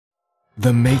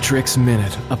The Matrix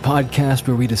Minute, a podcast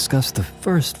where we discuss the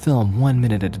first film 1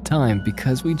 minute at a time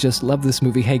because we just love this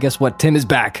movie. Hey, guess what? Tim is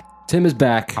back. Tim is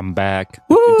back. I'm back.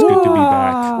 Woo! It's good to be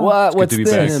back. What? What's good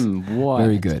to be this? Tim, what?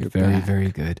 Very good. You're Very, back.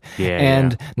 very good. Yeah.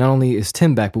 And not only is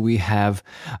Tim back, but we have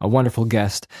a wonderful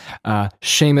guest,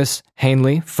 Seamus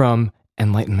Hanley from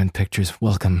Enlightenment Pictures.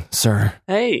 Welcome, sir.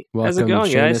 Hey, Welcome, how's it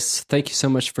going, Seamus. guys? Thank you so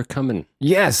much for coming.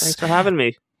 Yes. Thanks for having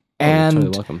me. And You're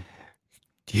totally welcome.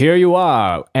 here you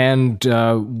are. And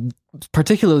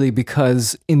particularly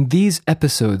because in these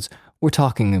episodes, we're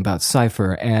talking about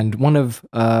Cypher, and one of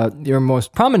your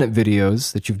most prominent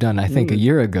videos that you've done, I think, a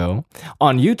year ago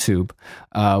on YouTube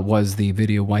was the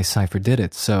video Why Cypher Did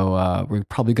It. So we're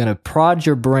probably going to prod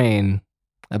your brain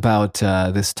about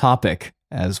this topic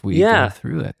as we go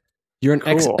through it. You're an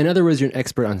Cool. in other words, you're an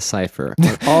expert on Cypher.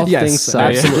 On all Yes, things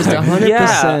Cypher. absolutely.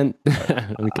 Just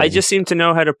 100%. I just seem to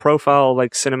know how to profile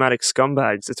like cinematic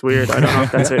scumbags. It's weird. I don't know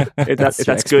if that's if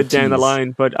that's good down the expertise.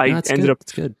 line, but I ended up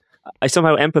It's good. I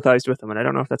somehow empathized with them, and I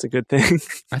don't know if that's a good thing.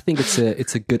 I think it's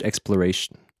a good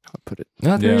exploration. I'll put it.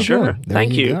 Oh, there you Sure. go. There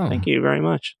Thank you. go. Thank you very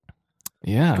much.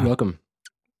 Yeah. You're welcome.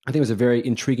 I think it was a very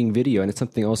intriguing video, and it's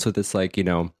something also that's like,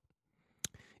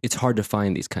 it's hard to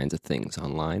find these kinds of things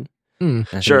online. Mm. And I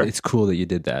think Sure. it's cool that you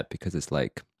did that because it's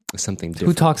like something different.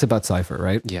 Who talks about Cypher,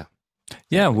 right? Yeah.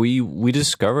 Yeah, we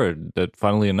discovered that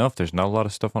funnily enough, there's not a lot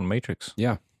of stuff on Matrix.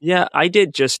 Yeah. Yeah, I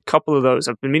did just a couple of those.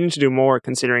 I've been meaning to do more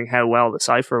considering how well the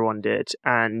Cypher one did.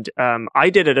 And I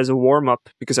did it as a warm-up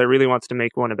because I really wanted to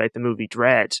make one about the movie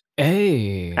Dread,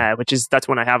 Hey. that's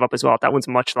one I have up as well. That one's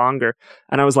much longer.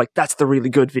 And I was like, that's the really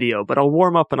good video, but I'll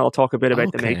warm up and I'll talk a bit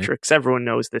about the Okay. Matrix. Everyone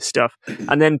knows this stuff.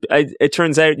 And then it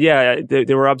turns out,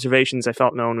 there were observations I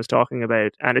felt no one was talking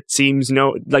about. And it seems a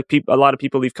lot of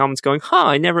people leave comments going,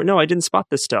 I didn't spot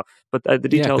this stuff. But the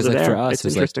details 'cause, are like, there. for us, It's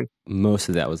it's like- interesting. Most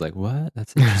of that was like, what?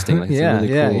 That's interesting. Like, it's Yeah, a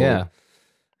really yeah, cool yeah.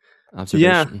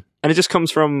 observation. And it just comes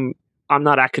from, I'm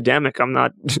not academic, I'm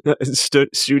not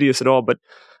studious at all, but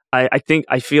I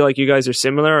feel like you guys are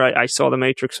similar. I saw The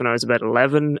Matrix when I was about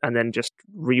 11 and then just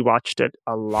rewatched it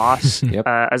a lot Yep.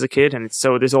 as a kid. And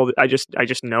so there's I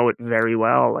just know it very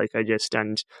well.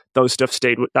 And those stuff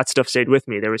stayed with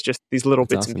me. There was just these little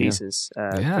That's bits awesome, and pieces. Yeah.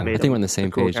 that I made think we're him on the same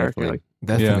a cool page, character.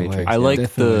 definitely. Definitely. I like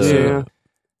Definitely. the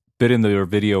bit in your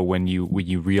video when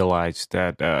you realized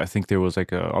that I think there was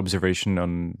like a observation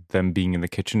on them being in the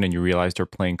kitchen and you realized they're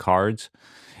playing cards.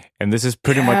 And this is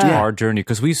pretty much our journey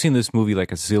because we've seen this movie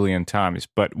like a zillion times,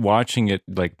 but watching it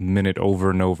like minute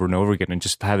over and over and over again and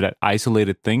just have that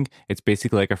isolated thing, it's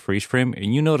basically like a freeze frame.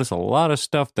 And you notice a lot of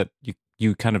stuff that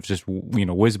you kind of just,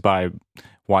 whiz by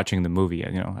watching the movie,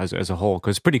 as a whole.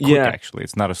 Because it's pretty quick, actually.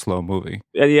 It's not a slow movie.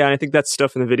 Yeah, and I think that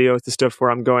stuff in the video is the stuff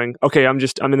where I'm going, okay, I'm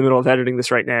in the middle of editing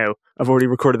this right now. I've already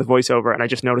recorded the voiceover and I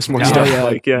just noticed more stuff.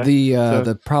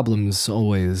 The problems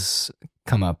always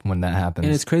come up when that happens.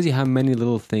 And it's crazy how many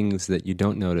little things that you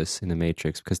don't notice in The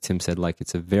Matrix, because Tim said like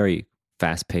it's a very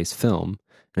fast-paced film,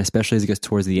 and especially as it gets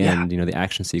towards the end, the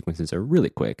action sequences are really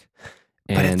quick.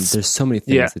 And there's so many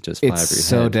things that just fly over your It's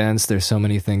so head. dense. There's so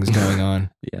many things going on.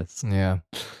 Yes. Yeah.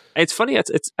 It's funny.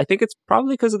 I think it's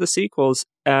probably because of the sequels.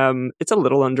 It's a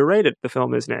little underrated. The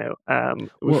film is now.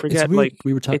 We Well, forget it's weird.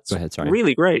 We were talking. it's Go ahead. Sorry.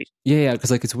 really great. Yeah,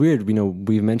 because like it's weird.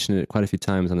 We've mentioned it quite a few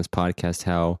times on this podcast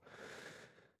how,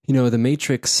 The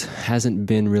Matrix hasn't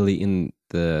been really in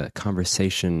the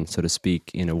conversation, so to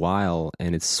speak, in a while,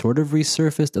 and it's sort of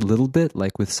resurfaced a little bit,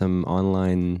 like with some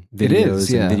online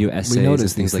videos and video essays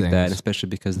and things like that, especially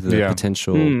because of the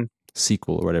potential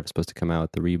sequel or whatever's supposed to come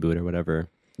out, the reboot or whatever,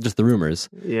 just the rumors.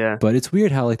 Yeah. But it's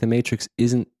weird how like The Matrix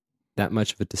isn't that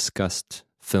much of a discussed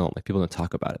film. Like people don't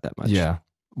talk about it that much. Yeah.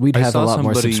 We'd I have a saw lot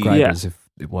more somebody- subscribers if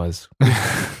it was.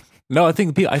 No, I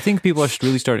think people are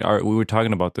really starting. We were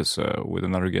talking about this with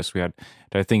another guest we had.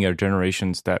 That I think our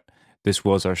generations that this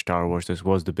was our Star Wars. This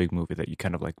was the big movie that you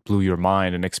kind of like blew your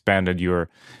mind and expanded your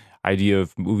idea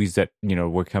of movies that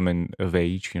were coming of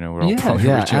age. We're all probably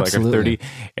reaching like our 30,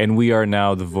 and we are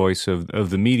now the voice of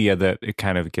the media that it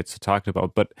kind of gets talked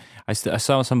about. But I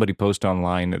saw somebody post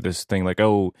online this thing like,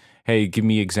 oh, hey, give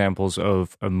me examples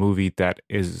of a movie that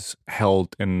is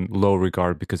held in low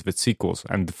regard because of its sequels.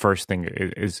 And the first thing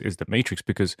is The Matrix,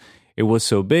 because it was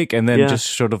so big, and then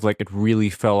just sort of like it really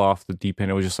fell off the deep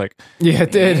end. It was just like, yeah,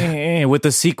 it did. With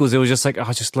the sequels, it was just like, oh,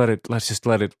 let's just let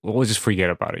it. We'll just forget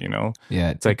about it.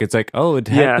 Yeah, it's like, oh, it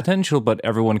had potential, but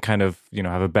everyone kind of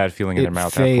have a bad feeling in their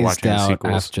mouth after watching the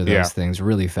sequels. After those things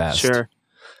really fast. Sure.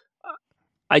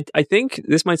 I think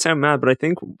this might sound mad, but I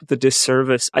think the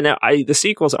disservice. The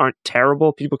sequels aren't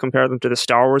terrible. People compare them to the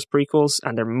Star Wars prequels,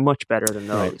 and they're much better than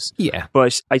those. Yeah,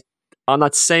 but on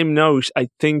that same note, I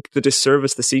think the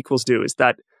disservice the sequels do is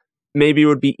that maybe it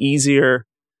would be easier.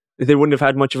 They wouldn't have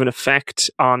had much of an effect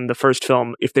on the first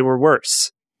film if they were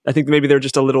worse. I think maybe they're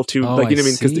just a little too, like, you know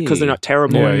what I mean? Because they're not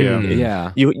terrible.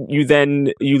 Yeah. You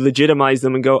legitimize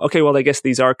them and go, okay, well, I guess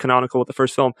these are canonical with the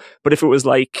first film. But if it was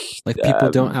like people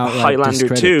don't outright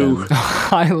Highlander 2,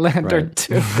 Highlander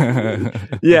 2,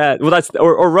 yeah, well, that's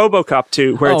or RoboCop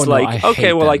 2, where it's like,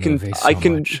 okay, well, I can,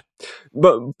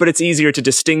 but it's easier to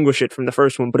distinguish it from the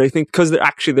first one. But I think because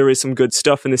there is some good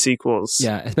stuff in the sequels.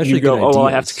 Yeah, especially you go, oh, well,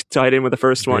 I have to tie it in with the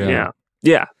first one.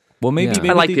 Yeah. Well, maybe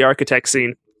I like the architect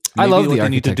scene. I love what the they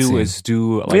need to do scene. is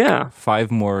do like 5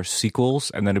 more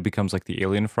sequels, and then it becomes like the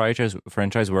Alien franchise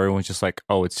where everyone's just like,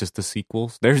 oh, it's just the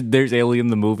sequels. There's Alien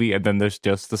the movie, and then there's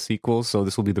just the sequels. So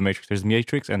this will be the Matrix. There's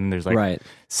Matrix, and then there's like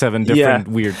 7 different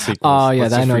weird sequels. Oh yeah,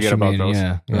 Let's I know what forget you about mean.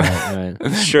 those.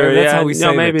 Right. Sure. That's how we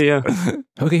say maybe.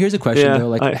 Okay, here's a question though.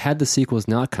 Like, I- had the sequels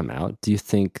not come out, do you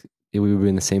think we would be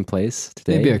in the same place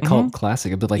today? Maybe a cult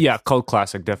classic, but like cult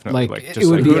classic, definitely. Like, Just it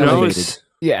would like, be who elevated. knows?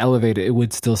 Yeah, elevated. It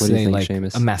would still What do you say think, like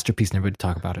Seamus? a masterpiece. Never to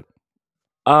talk about it.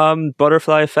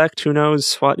 Butterfly effect. Who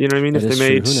knows what, you know what I mean? That If is they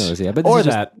true. made, Who knows? Yeah, but Or this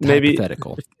is that. just Maybe-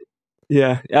 hypothetical.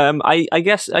 yeah. I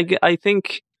guess I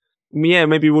think,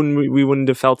 maybe we wouldn't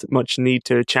have felt much need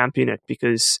to champion it,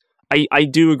 because I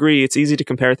do agree it's easy to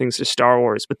compare things to Star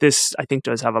Wars, but this I think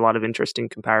does have a lot of interesting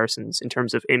comparisons in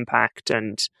terms of impact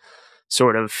and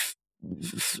sort of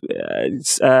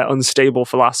unstable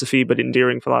philosophy, but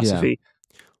endearing philosophy.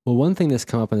 Well, one thing that's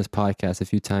come up on this podcast a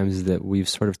few times is that we've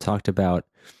sort of talked about,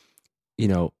 you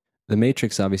know, the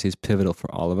Matrix obviously is pivotal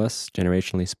for all of us,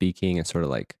 generationally speaking, and sort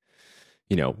of like,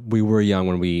 you know, we were young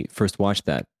when we first watched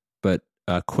that. But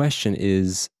a question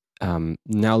is,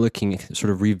 now looking,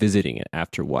 sort of revisiting it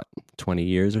after 20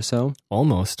 years or so?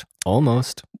 Almost.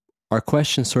 Our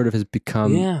question sort of has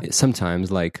become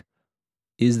sometimes like,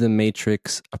 is the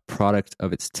Matrix a product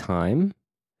of its time?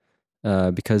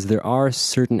 Because there are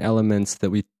certain elements that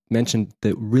we mentioned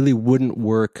that really wouldn't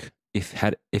work if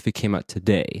it came out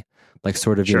today. Like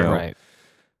sort of, Right.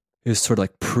 it was sort of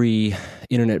like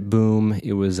pre-internet boom.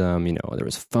 It was, there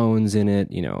was phones in it.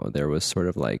 There was sort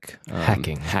of like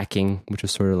hacking, which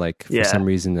was sort of like for some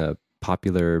reason a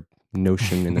popular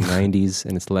notion in the 90s,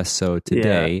 and it's less so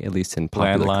today, at least in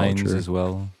popular landlines culture as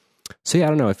well. So yeah, I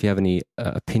don't know if you have any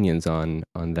opinions on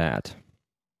that.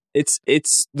 It's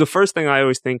the first thing I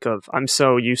always think of. I'm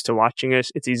so used to watching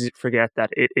it. It's easy to forget that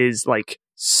it is like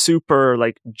super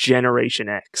like Generation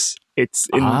X. It's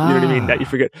you know what I mean, that you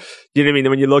forget. You know what I mean?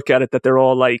 When you look at it, that they're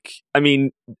all like, I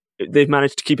mean, they've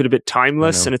managed to keep it a bit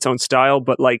timeless in its own style,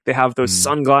 but like they have those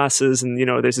sunglasses, and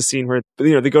there's a scene where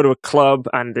they go to a club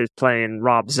and they're playing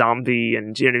Rob Zombie,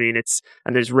 and you know what I mean?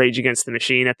 And there's Rage Against the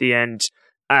Machine at the end.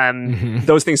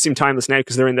 Those things seem timeless now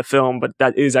because they're in the film, but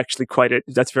that is actually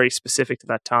that's very specific to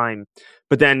that time.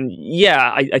 But then,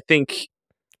 I think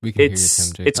We can its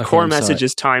hear you, Tim J. core I'm message sorry.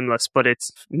 is timeless, but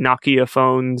it's Nokia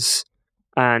phones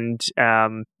and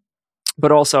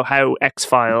but also how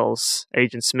X-Files,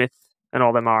 Agent Smith, and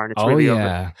all them are, and it's really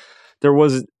over. There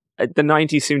was the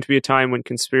 90s seemed to be a time when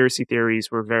conspiracy theories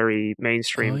were very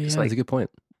mainstream. Oh, yeah, It's that's like a good point.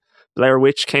 Blair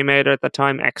Witch came out at that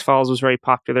time. X-Files was very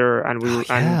popular,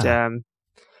 and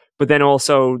but then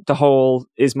also the whole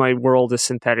 "is my world a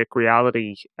synthetic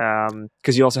reality?"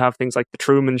 Because you also have things like the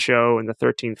Truman Show and the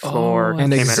 13th Floor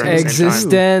And came out around the same time.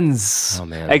 Existence. Oh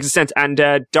man, Existence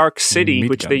and Dark City,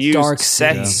 which they used Dark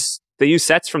sets. They used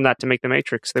sets from that to make the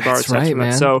Matrix. They borrowed That's sets right, from man.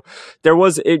 it. So there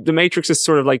was the Matrix is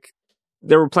sort of like,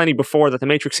 there were plenty before that. The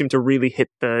Matrix seemed to really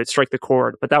strike the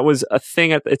chord, but that was a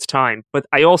thing at its time. But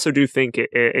I also do think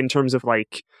in terms of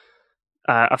like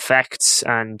effects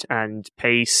and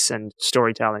pace and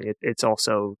storytelling, it's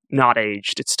also not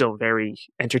aged. It's still very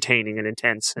entertaining and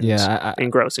intense and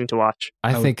engrossing to watch.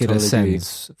 I would think it totally agree.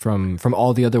 ascends from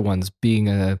all the other ones being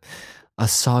a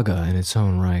saga in its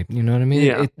own right. You know what I mean?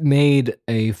 Yeah. It made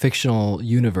a fictional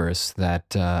universe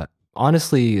that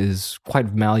honestly is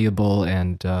quite malleable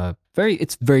and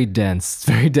it's very dense. It's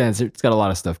very dense. It's got a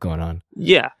lot of stuff going on.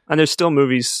 Yeah, and there's still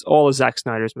movies. All of Zack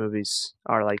Snyder's movies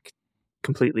are like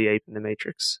completely aping the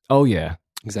Matrix. Oh yeah,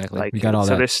 exactly. Like, we got all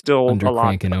so that there's still under a lot.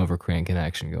 crank and over crank and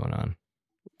action going on.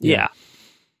 Yeah.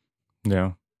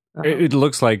 It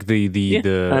looks like the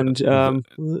And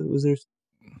was there?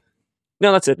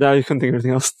 No, that's it. No, I couldn't think of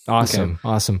anything else.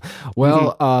 Awesome.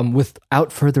 Well,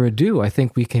 without further ado, I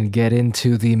think we can get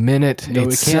into the minute No, we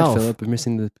can't, itself. Philip. We're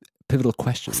missing the pivotal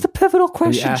question. What's the pivotal We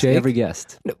question, ask Jake? every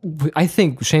guest. I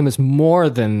think Seamus more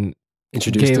than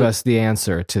Introduced gave it? us the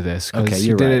answer to this. 'Cause Okay, you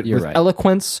you're did right, it you're with right.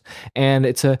 eloquence, and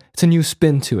it's a new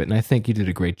spin to it. And I think you did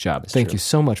a great job. Thank true. you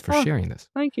so much for sharing this.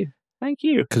 Thank you.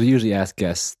 Because we usually ask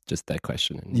guests just that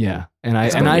question. Yeah, and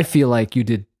I feel like you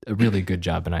did a really good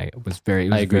job, and it was very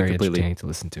agree completely. entertaining to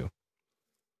listen to.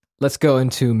 Let's go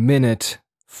into minute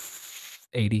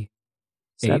 80.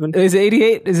 Is it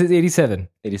 88? Is it 87?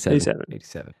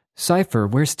 87. Cypher,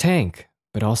 where's Tank?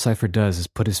 But all Cypher does is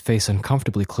put his face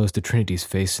uncomfortably close to Trinity's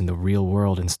face in the real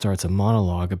world and starts a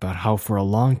monologue about how for a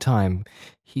long time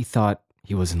he thought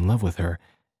he was in love with her.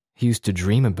 He used to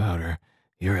dream about her.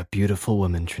 You're a beautiful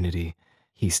woman, Trinity.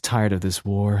 He's tired of this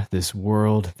war, this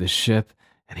world, this ship,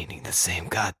 and eating the same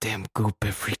goddamn goop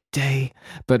every day.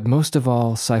 But most of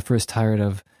all, Cypher is tired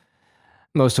of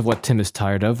most of what Tim is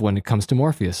tired of when it comes to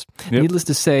Morpheus. Yep. Needless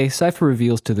to say, Cypher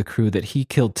reveals to the crew that he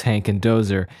killed Tank and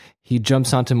Dozer. He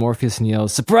jumps onto Morpheus and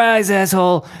yells, "Surprise,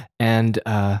 asshole!" And,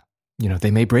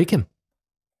 they may break him.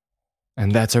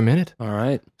 And that's our minute. All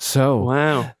right. So,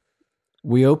 Wow.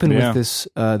 we open with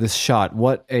this shot.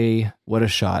 What a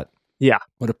shot. Yeah.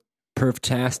 What a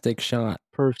pervtastic shot.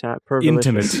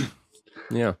 Intimate.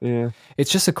 Yeah. Yeah. It's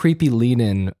just a creepy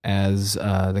lean-in as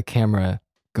the camera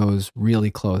goes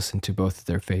really close into both of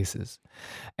their faces.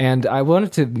 And I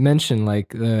wanted to mention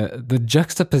the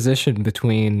juxtaposition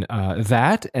between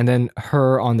that and then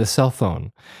her on the cell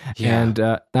phone. Yeah.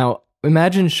 And now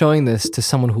imagine showing this to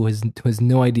someone who has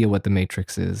no idea what the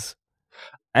Matrix is.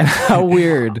 And how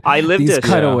weird I lived these it.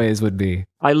 cutaways would be.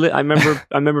 I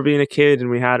remember being a kid and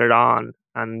we had it on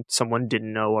and someone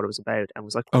didn't know what it was about and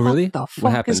was like, Oh, really? What the What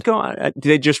fuck happened? is going on?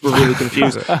 They just were really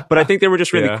confused. But I think they were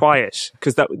just really Yeah. quiet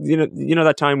because that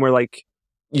that time where like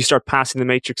you start passing the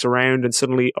Matrix around and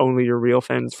suddenly only your real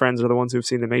friends are the ones who've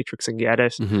seen the Matrix and get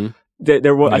it. Mm-hmm.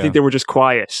 I Yeah. think they were just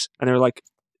quiet and they were like,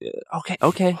 okay,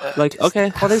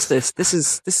 what is this? This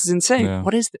is insane. Yeah.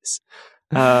 What is this?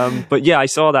 But yeah, I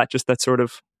saw that sort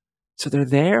of. So they're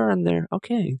there and they're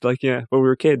okay. When we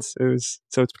were kids, it's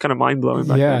kind of mind blowing.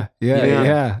 Yeah.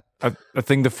 I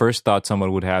think the first thought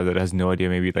someone would have that has no idea,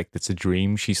 maybe like it's a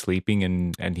dream, she's sleeping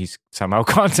and he's somehow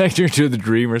contacting her to the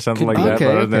dream or something like that. Okay,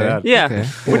 But other than okay. that, Yeah,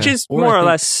 Okay. which is Or more I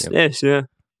or think- less ish. Yeah,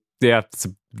 yeah.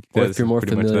 Or if you're more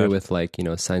pretty much familiar that.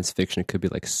 with science fiction, it could be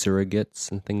like surrogates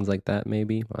and things like that.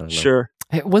 Maybe I don't know. sure.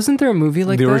 Hey, wasn't there a movie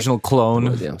like the that? original clone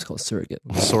Oh, yeah, it's called Surrogate.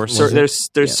 source. There's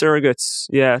Yeah. surrogates.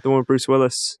 Yeah, the one with Bruce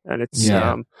Willis, and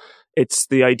it's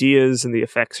the ideas and the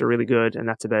effects are really good, and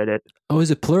that's about it. Oh,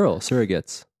 is it plural?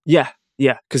 Surrogates. Yeah,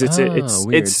 because it's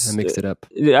weird. it's I mixed it up.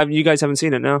 You guys haven't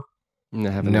seen it, no? I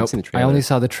haven't Nope. seen the I trailer. only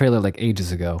saw the trailer like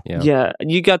ages ago. Yeah. Yeah,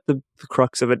 you got the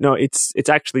crux of it. No, it's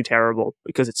actually terrible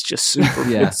because it's just super.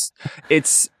 Yeah.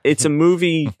 It's a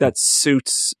movie that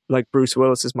suits like Bruce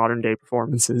Willis's modern day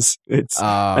performances. It's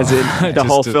as in the Just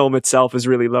whole to- film itself is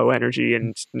really low energy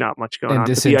and not much going And on.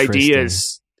 disinteresting.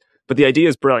 But the idea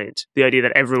is brilliant. The idea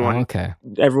that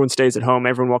everyone stays at home,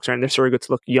 everyone walks around, their surrogates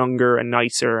look younger and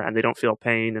nicer, and they don't feel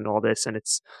pain and all this, and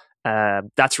it's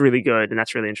that's really good and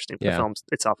that's really interesting. But Yeah. the film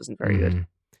itself isn't very good.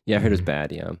 Yeah, I heard it was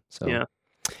bad. Yeah. So Yeah.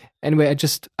 Anyway,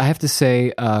 I have to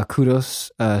say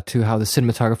kudos to how the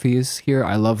cinematography is here.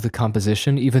 I love the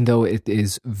composition, even though it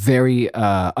is very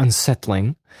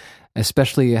unsettling,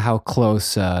 especially how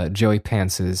close Joey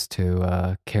Pants is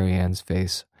to Carrie Ann's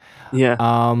face. Yeah.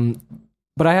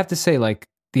 But I have to say, like,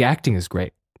 the acting is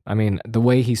great. I mean, the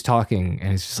way he's talking,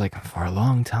 and it's just like, for a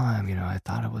long time, I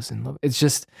thought I was in love. It's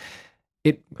just,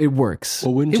 it works.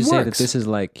 Well, wouldn't It you say that works. this is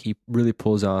like he really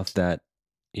pulls off that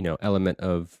element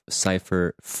of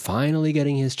Cypher finally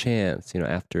getting his chance,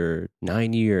 after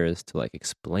 9 years to like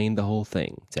explain the whole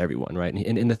thing to everyone, right?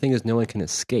 And the thing is, no one can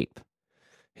escape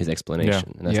his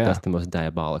explanation, and that's the most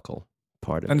diabolical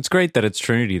part of And it. it's great that it's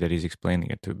Trinity that he's explaining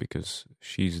it to, because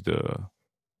she's the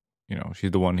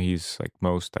one he's like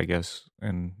most, I guess,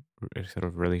 in a sort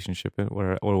of relationship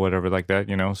or whatever like that,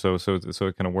 So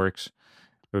it kind of works.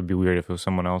 It would be weird if it was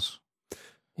someone else.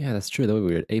 Yeah, that's true. That would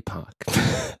be weird. APOC.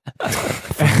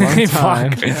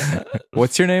 Fuck.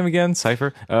 What's your name again?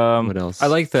 Cypher. What else? I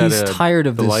like that. He's tired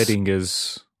of the this.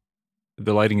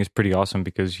 lighting is pretty awesome,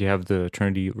 because you have the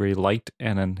Trinity very light,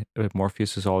 and then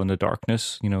Morpheus is all in the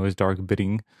darkness. His dark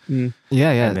bidding.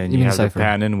 Yeah. And then you have the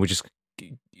pan in, which is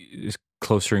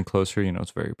closer and closer.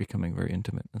 It's becoming very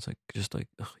intimate. It's like just like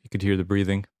you could hear the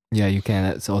breathing. Yeah, you can.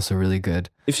 That's also really good.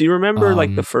 If you remember, like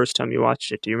Um, the first time you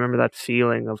watched it, do you remember that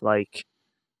feeling of like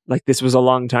this was a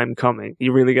long time coming?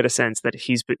 You really get a sense that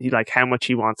he's been like how much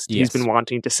he wants. Yes. He's been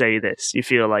wanting to say this. You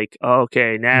feel like, oh,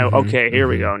 okay, now, Mhm, okay, here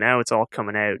we mhm. go. Now it's all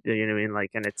coming out. You know what I mean? Like,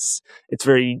 and it's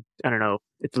very, I don't know,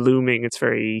 it's looming.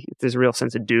 There's a real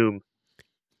sense of doom.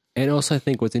 And also, I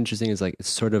think what's interesting is like it's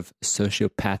sort of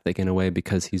sociopathic in a way,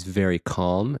 because he's very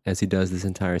calm as he does this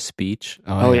entire speech.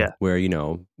 Oh, yeah. Where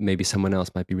maybe someone else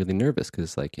might be really nervous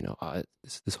because like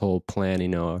this whole plan.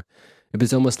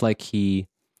 It's almost like he's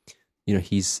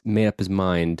made up his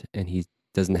mind and he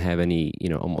doesn't have any,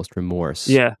 almost remorse.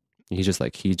 Yeah. He's just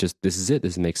like, this is it.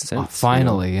 This makes sense. Oh,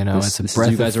 finally, it's a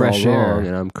breath you guys of fresh are all air. wrong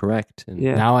and I'm correct. And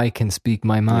Yeah. Now I can speak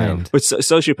my mind. But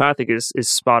sociopathic is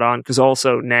spot on, because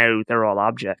also now they're all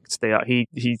objects. They're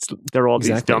all these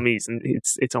Exactly. dummies, and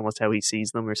it's almost how he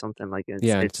sees them or something like it.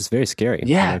 it's just very scary.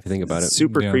 Yeah, if you think about it.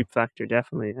 Super Yeah. creep factor,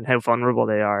 definitely, and how vulnerable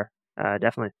they are,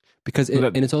 definitely. Because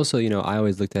and it's also, I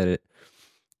always looked at it,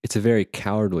 it's a very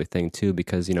cowardly thing too,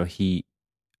 because, he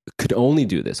could only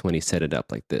do this when he set it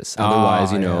up like this.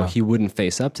 Otherwise, yeah. he wouldn't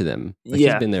face up to them. Like,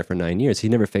 Yeah. He's been there for 9 years. He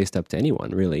never faced up to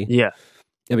anyone, really. Yeah,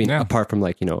 I mean, Yeah. apart from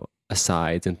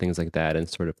asides and things like that and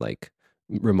sort of like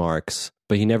remarks,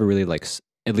 but he never really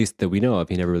at least that we know of,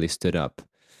 he never really stood up.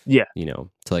 Yeah.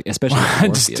 To especially to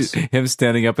Morpheus. Just him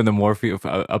standing up in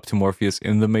the up to Morpheus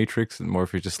in the Matrix, and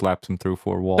Morpheus just slaps him through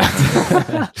 4 walls.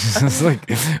 It's like,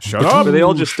 shut up! but they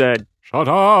all just shut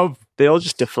up! they all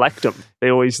just deflect them. They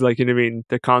always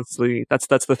they're constantly. That's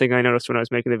the thing I noticed when I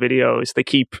was making the video is they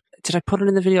keep. Did I put it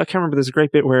in the video? I can't remember. There's a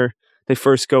great bit where they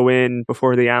first go in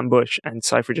before the ambush, and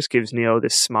Cypher just gives Neo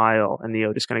this smile, and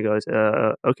Neo just kind of goes,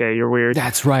 "Okay, you're weird,"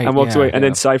 That's right. and walks yeah, away. And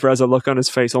then Cypher has a look on his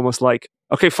face, almost like,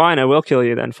 "Okay, fine, I will kill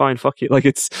you then. Fine, fuck you." Like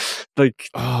it's like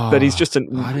that he's just an.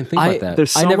 I didn't think about that.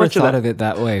 There's so I never much thought of of it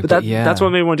that way. But yeah. that's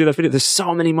what made me want to do that video. There's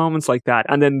so many moments like that,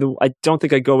 and then I don't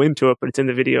think I go into it, but it's in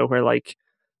the video where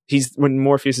when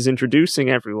Morpheus is introducing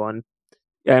everyone,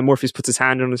 Morpheus puts his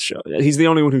hand on his shoulder. He's the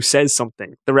only one who says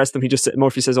something. The rest of them,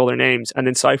 Morpheus says all their names, and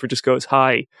then Cypher just goes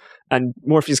hi, and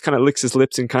Morpheus kind of licks his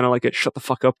lips in kind of like a shut the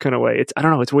fuck up kind of way. I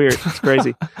don't know. It's weird. It's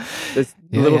crazy. There's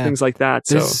little things like that.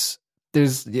 So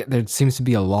there seems to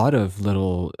be a lot of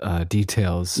little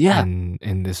details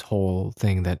in this whole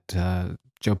thing that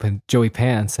Joey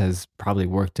Pants has probably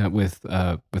worked out with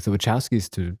the Wachowskis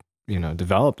to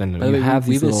developed. And By the way,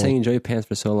 we've been little saying Joey Pants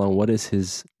for so long. What is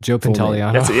his Joe full name?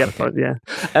 Pantoliano? that's it.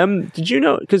 Yeah. Did you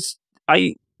know? Because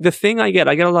the thing I get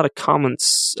a lot of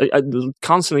comments. I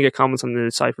constantly get comments on the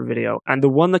Cypher video, and the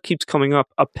one that keeps coming up.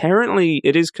 Apparently,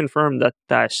 it is confirmed that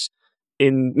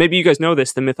in maybe you guys know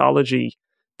this, the mythology,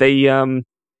 they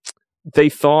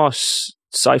thought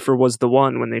Cypher was the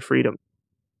one when they freed him.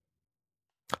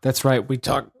 That's right. We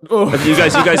talked. You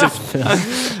guys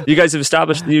have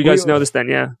established. You guys know this then,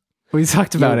 yeah. We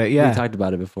talked about it. Yeah, we talked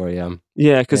about it before. Yeah,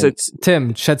 yeah, because And- it's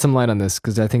Tim, shed some light on this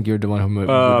because I think you're the one who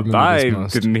remembered I this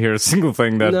most. didn't hear a single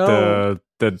thing that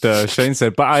No. Shane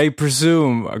said, but I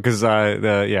presume because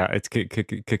it's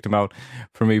kicked him out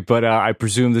for me. But I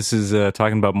presume this is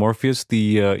talking about Morpheus,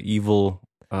 the evil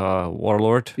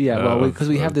warlord. yeah. Well, because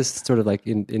we have this sort of like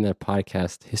in a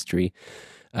podcast history.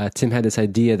 Tim had this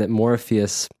idea that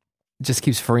Morpheus, Just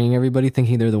keeps freeing everybody,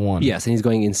 thinking they're the one. yes, and he's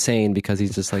going insane because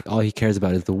he's just like all he cares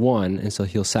about is the one, and so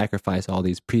he'll sacrifice all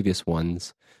these previous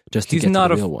ones just to He's get not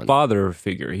to a the real one. father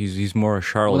figure. He's more a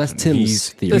charlatan. Well, that's Tim's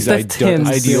theory. He's That's Tim's-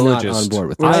 We're not ideologist. on board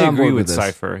with We're I not on agree board with with this.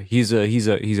 Cypher.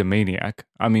 He's a maniac.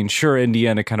 I mean, sure, in the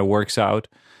end, it kind of works out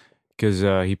because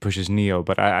he pushes Neo,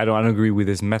 but I don't agree with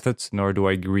his methods, nor do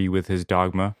I agree with his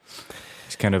dogma.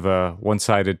 He's kind of a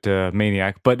one-sided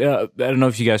maniac. But I don't know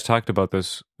if you guys talked about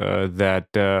this. That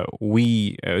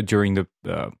we during the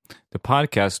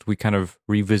podcast we kind of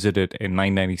revisited a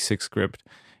 1996 script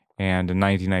and a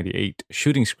 1998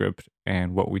 shooting script,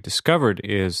 and what we discovered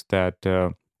is that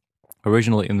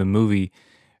originally in the movie,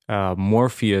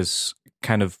 Morpheus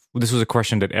kind of, this was a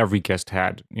question that every guest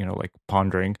had, like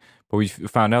pondering, but we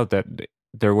found out that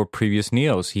there were previous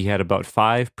Neos. He had about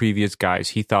 5 previous guys.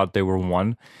 He thought they were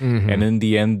one, and in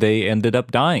the end, they ended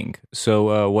up dying.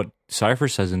 So what Cypher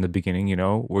says in the beginning,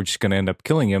 we're just going to end up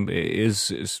killing him,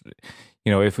 is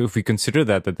if we consider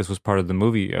that this was part of the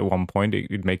movie at one point,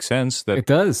 it makes sense that It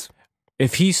does.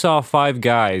 if he saw 5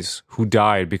 guys who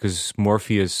died because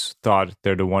Morpheus thought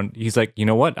they're the one, he's like, you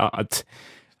know what?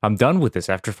 I'm done with this.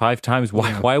 After 5 times,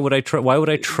 why would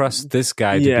I trust this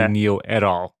guy to Yeah. be Neo at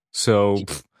all? So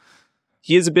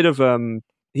he is a bit of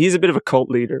a cult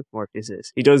leader. Morpheus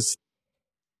is. He does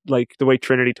like the way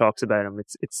Trinity talks about him.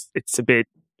 It's a bit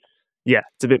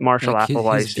Marshall Like,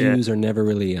 Applewhite. his views are never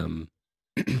really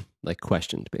like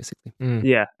questioned, basically.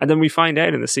 Yeah, and then we find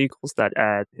out in the sequels that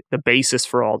the basis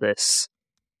for all this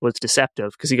was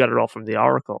deceptive because he got it all from the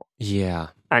Oracle, Yeah,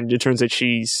 and it turns out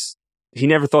he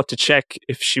never thought to check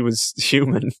if she was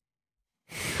human.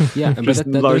 yeah, but Just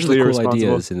those are largely the cool irresponsible.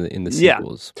 ideas in the Yeah.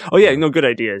 sequels. Oh yeah, no, good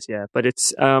ideas, yeah, but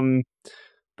it's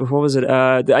but what was it?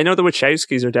 I know the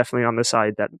Wachowskis are definitely on the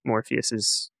side that Morpheus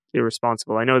is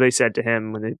irresponsible. I know they said to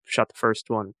him when they shot the first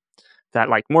one that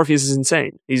like Morpheus is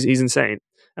insane. He's insane,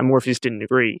 and Morpheus didn't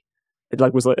agree. It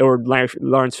like was like, or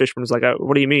Lawrence Fishburne was like,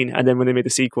 "What do you mean?" And then when they made the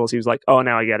sequels, he was like, "Oh,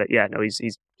 now I get it. Yeah, no, he's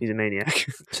a maniac."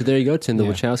 So there you go, Tim. The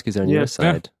Yeah. Wachowskis are on Yeah. your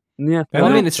side. Yeah. Well,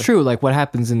 I mean, it's true. Like what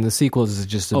happens in the sequels is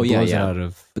just it blows it out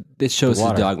of. But it shows the his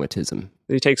water. dogmatism.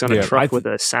 He takes on a Yeah, truck with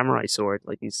a samurai sword.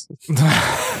 Like he's.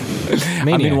 I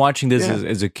mean, watching this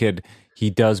as a kid, he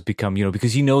does become,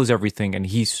 because he knows everything and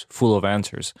he's full of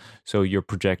answers. So you're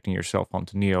projecting yourself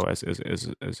onto Neo as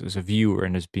a viewer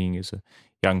and as a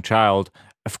young child.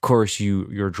 Of course,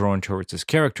 you're drawn towards this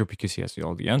character because he has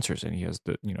all the answers and he has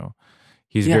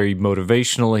he's very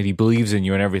motivational and he believes in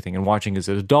you and everything. And watching as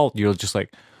an adult, you're just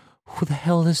like, who the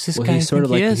hell is this guy? He's sort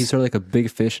of is? he's sort of like a big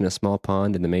fish in a small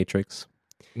pond in the Matrix.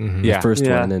 Mm-hmm. The first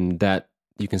one, and that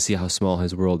you can see how small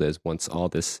his world is once all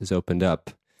this is opened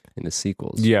up in the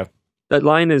sequels. Yeah. That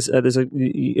line is have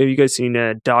you guys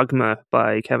seen Dogma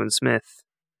by Kevin Smith?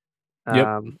 Yep.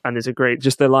 And there's a great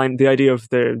the line, the idea of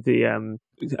the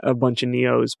a bunch of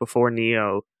Neos before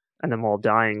Neo and them all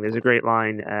dying. There's a great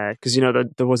line because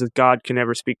there was a God can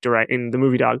never speak direct in the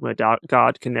movie Dogma.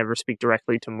 God can never speak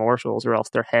directly to mortals, or else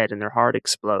their head and their heart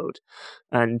explode.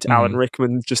 And Alan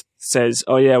Rickman just says,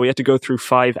 "Oh yeah, we had to go through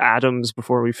 5 Adams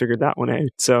before we figured that one out."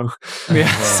 So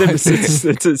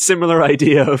it's a similar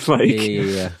idea of like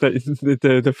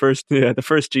the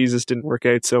first Jesus didn't work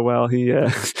out so well. He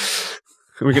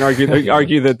we can argue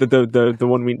that the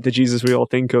one the Jesus we all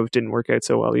think of didn't work out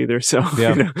so well either. So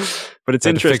but it's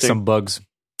interesting. To fix some bugs.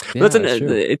 Yeah,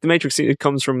 the Matrix, it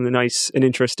comes from an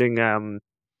interesting I don't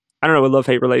know, a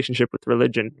love-hate relationship with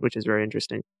religion, which is very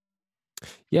interesting.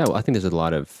 Yeah, well, I think there's a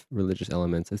lot of religious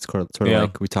elements. It's sort of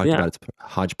like we talked about. It's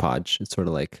hodgepodge. It's sort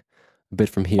of like a bit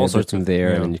from here, a bit from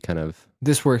there, and then you kind of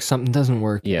this works, something doesn't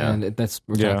work. Yeah, and that's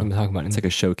we're talking about. It's like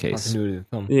a showcase. Continuity of the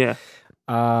film. Yeah.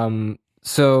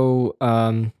 So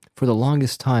for the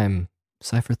longest time,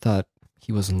 Cypher thought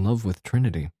he was in love with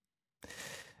Trinity.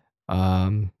 That's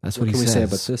what he says. What can we say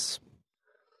about this?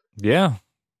 Yeah.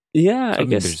 Yeah, I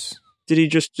guess. Did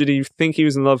he think he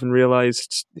was in love and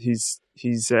realized he's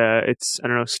it's I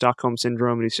don't know, Stockholm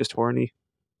syndrome and he's just horny?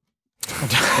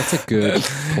 That's a good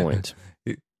point.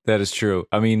 That is true.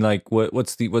 I mean, like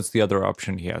what's the other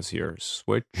option he has here?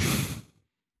 Switch.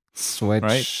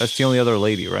 Right? That's the only other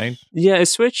lady, right? Yeah,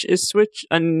 is Switch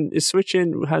in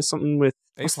has something with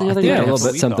what's the other guy? A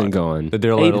little bit something going.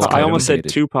 I almost said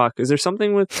Tupac. Is there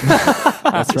something with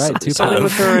That's right, Tupac. Something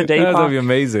with her and Tupac? That would be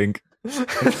amazing.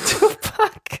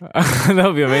 Tupac. That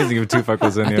would be amazing if Tupac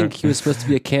was in here. I think he was supposed to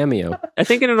be a cameo. I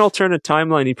think in an alternate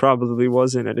timeline he probably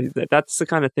was in it. That's the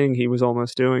kind of thing he was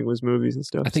almost doing, was movies and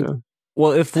stuff. I think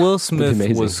Well, if Will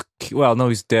Smith was, well, no,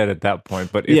 he's dead at that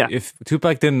point. But if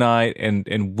Tupac didn't die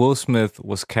and Will Smith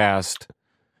was cast,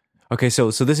 okay, so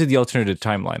this is the alternative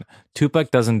timeline. Tupac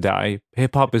doesn't die.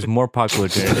 Hip hop is more popular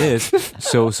than it is.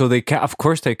 So they of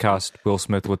course they cast Will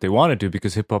Smith what they want to do,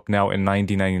 because hip hop now in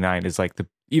 1999 is like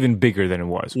even bigger than it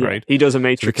was, right? He does a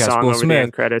Matrix song over the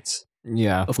end credits.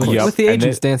 Yeah, of course. With the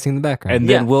agents dancing in the background. And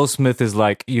then Will Smith is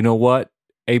like, you know what?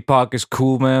 APOC is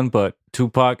cool, man, but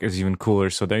Tupac is even cooler.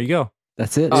 So there you go.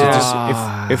 That's it.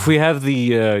 So if we have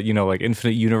the like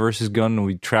Infinite Universes gun and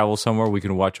we travel somewhere, we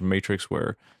can watch a Matrix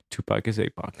where Tupac is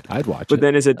APOC. I'd watch it. But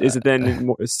then is it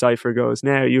then Cypher goes,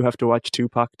 now you have to watch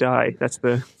Tupac die? That's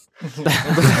the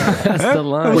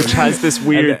line. Which has this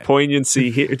weird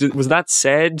poignancy here. Was that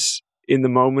said in the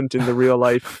moment, in the real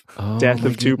life death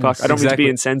of Tupac? I don't mean to be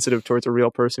insensitive towards a real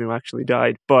person who actually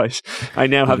died, but I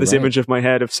now have this image of my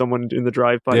head of someone in the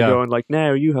drive-by going like,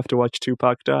 now you have to watch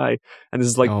Tupac die. And this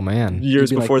is like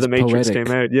years before the Matrix came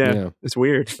out. Yeah. It's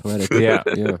weird. Poetic. Yeah.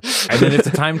 And then if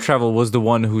the time travel was the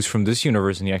one who's from this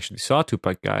universe and he actually saw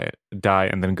Tupac die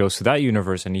and then goes to that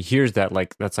universe and he hears that,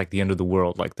 like, that's like the end of the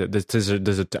world. Like there's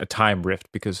a time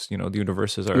rift because, the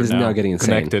universes are now getting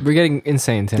connected. Insane. We're getting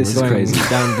insane, Tim. This We're is going crazy.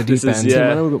 down the deep end.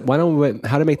 Why don't we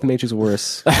how to make the Matrix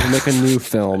worse? We'll make a new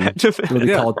film. It'll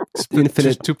be called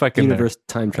Infinite Tupac in Universe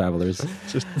Time Travelers.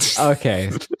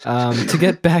 Okay. To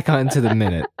get back onto the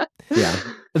minute. Yeah.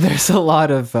 There's a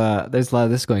lot of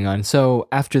this going on. So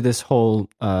after this whole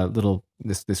little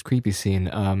this creepy scene,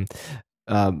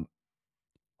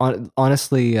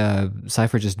 honestly,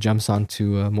 Cypher just jumps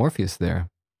onto Morpheus there.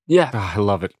 Yeah. I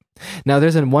love it. Now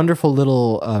there's a wonderful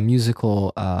little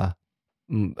musical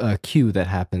cue that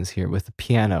happens here with the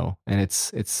piano, and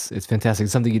it's fantastic.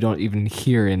 It's something you don't even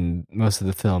hear in most of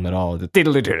the film at all. Yeah.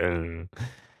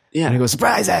 And he goes,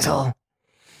 surprise, asshole.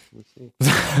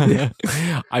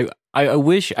 I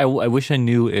wish I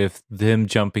knew if them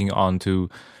jumping onto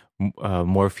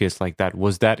Morpheus like that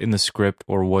was that in the script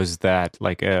or was that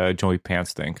like a Joey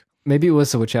Pants thing. Maybe it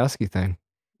was a Wachowski thing.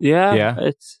 Yeah.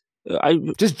 It's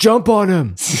just jump on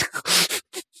him.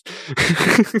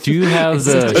 Do you have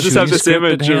the I just have this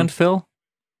image hand, Phil?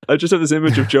 I just have this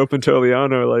image of Joe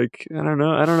Pantoliano, like, I don't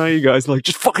know, you guys, like,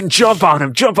 just fucking jump on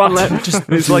him. Just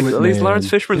he's like, at least Lawrence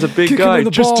Fishburne's a big Kick him guy. in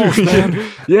the Just balls, do,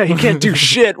 man. yeah, he can't do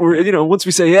shit. Once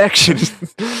we say action,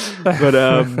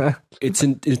 but It's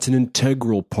an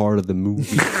integral part of the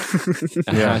movie. It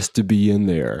has to be in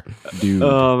there, dude.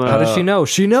 How does she know?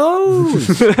 She knows.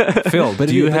 Phil, But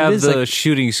do you it have is the like-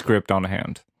 shooting script on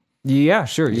hand? Yeah,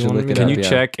 sure. You should want look me it to- Can up, you yeah.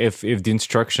 check if the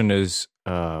instruction is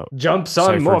Jumps on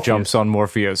Cypher Morpheus. jumps on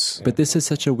Morpheus? But this is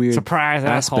such a weird Surprise,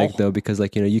 aspect, asshole. though, because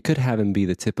you could have him be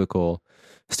the typical,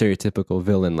 stereotypical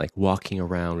villain, like walking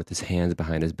around with his hands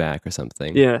behind his back or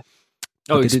something. yeah.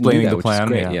 But they didn't do explaining that, the which is plan.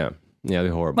 great. Yeah. Yeah,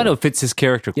 they're horrible. But no, it fits his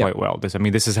character Yeah. quite well.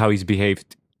 This is how he's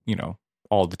behaved,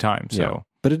 all the time. So Yeah.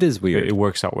 But it is weird. it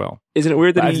works out well. Isn't it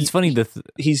weird that It's funny that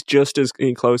he's just as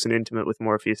close and intimate with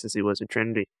Morpheus as he was with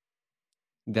Trinity?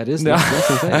 That is No. that's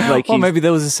the thing. Like well, he's- maybe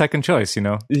that was his second choice.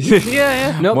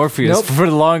 yeah. Nope, Morpheus. nope. For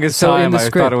the longest So in time, the I thought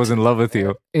script- I was in love with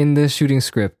you. In the shooting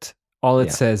script, all it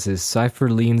Yeah. says is Cypher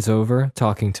leans over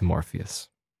talking to Morpheus.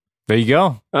 There you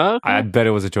go. Okay. I bet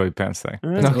it was a Joey Pants thing. All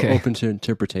right. It's Okay. open to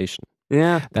interpretation.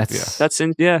 Yeah. That's That's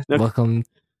in. Yeah. No, welcome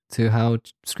to how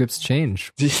scripts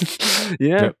change. yeah.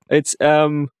 Yep. It's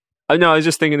I know. I was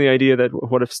just thinking the idea that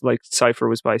what if like Cypher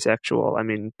was bisexual? I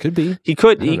mean, Could be. he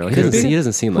could. I don't know. He could doesn't, be. he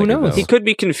doesn't seem Who like knows? it, though. He could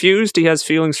be confused. He has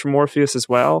feelings for Morpheus as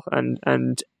well, and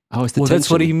Oh, it's the Well, that's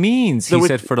what he tension. means. So He with-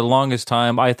 said, for the longest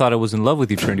time, I thought I was in love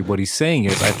with you, Trinity. What he's saying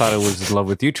is, I thought I was in love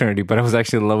with you, Trinity, but I was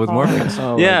actually in love with Morpheus.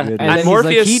 Oh, my Yeah. goodness. And, And then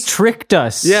Morpheus- he's like, he tricked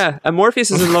us. yeah, and Morpheus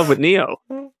is in love with Neo.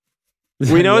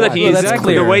 We know that Yeah, he's that's the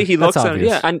clear. way he That's looks at him.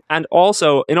 obvious. Yeah, and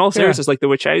also in all seriousness, like the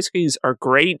Wachowskis are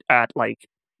great at like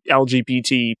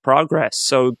LGBT progress,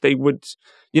 so they would.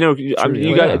 You Sure, guys,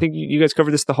 yeah. I think you guys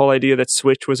covered this. The whole idea that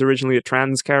Switch was originally a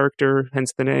trans character,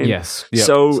 hence the name. Yes. Yep. So,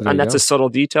 So there and you that's go. a subtle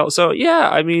detail. So, yeah,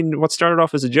 I mean, what started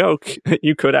off as a joke,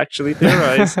 you could actually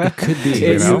theorize. It could be.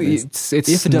 It's, know? it's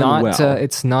If done not well.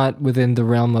 It's not within the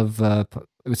realm of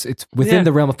it's within Yeah.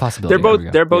 the realm of possibility.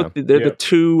 They're both Yeah. the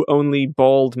two only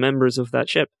bald members of that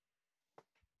ship.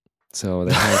 So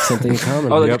they have something in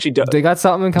common. Oh, like Yep. actually, They got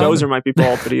something in common. Dozer might be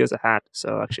bald, but he has a hat.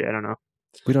 So actually, I don't know.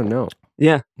 We don't know.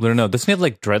 Yeah, I don't know. Doesn't he have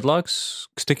like dreadlocks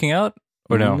sticking out?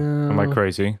 Or no? Am I No.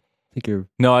 crazy? I think you're.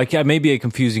 No, maybe I'm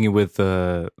confusing it with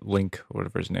Link, or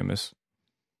whatever his name is.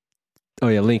 Oh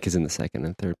yeah, Link is in the second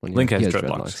and third one. Yeah. Link has He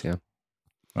dreadlocks. Yeah.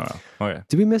 Oh yeah.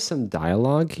 Did we miss some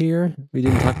dialogue here? We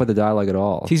didn't talk about the dialogue at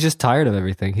all. He's just tired of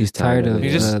everything. He's tired of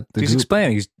He's just the he's goop.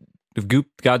 explaining. He's goop,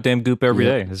 goddamn goop every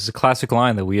Yeah. day. This is a classic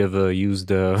line that we have used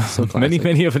So many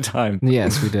classic. of a time.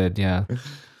 Yes, we did. Yeah,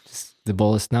 just the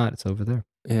bowl is not. It's over there.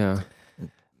 Yeah,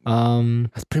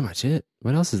 that's pretty much it.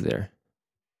 What else is there?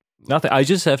 Nothing. I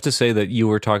just have to say that you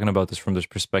were talking about this from this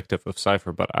perspective of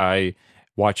Cypher, but I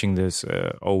watching this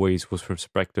always was from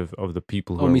perspective of the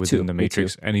people who Oh, are me within too, the me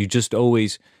Matrix, and you just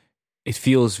always. It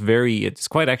feels it's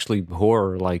quite actually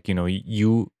horror. Like,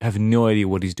 you have no idea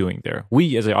what he's doing there.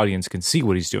 We as an audience can see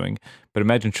what he's doing, but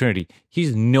imagine Trinity. He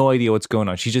has no idea what's going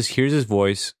on. She just hears his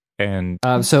voice and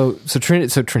So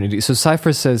Trinity. So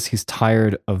Cypher says he's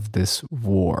tired of this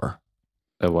war.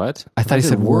 A what? I thought he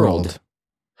said world.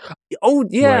 Oh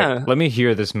yeah. Wait, let me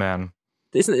hear this man.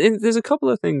 There's a couple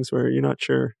of things where you're not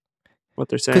sure what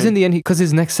they're saying. Because in the end, because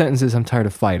his next sentence is, "I'm tired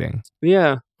of fighting."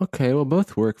 yeah. Okay, well,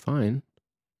 both work fine.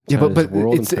 Yeah, Tired but of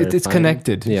world and tired of it's fighting.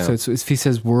 connected. Yeah. So if he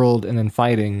says world and then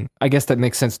fighting, I guess that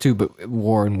makes sense too. But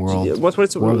war and world. Yeah, what War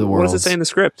of the does it Worlds. say in the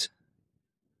script?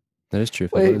 That is true.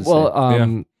 What Wait, does it well,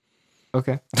 say?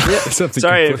 okay. Something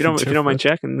Sorry, if completely you don't mind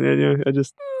checking. I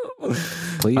just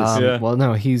Please. Yeah. Well,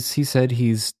 no, he said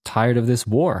he's tired of this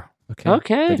war. Okay.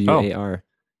 okay. WAR.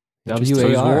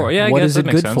 WAR. war. Yeah, I what guess is that it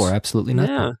makes good sense. for? Absolutely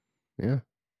nothing. Yeah. Yeah.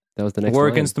 That was the next War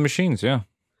line. against the machines. Yeah.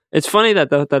 It's funny that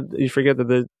you forget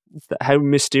that how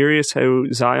mysterious how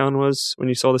Zion was when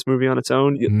you saw this movie on its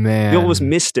own. You Man, almost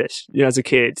missed it as a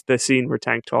kid. The scene where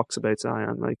Tank talks about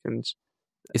Zion,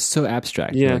 It's so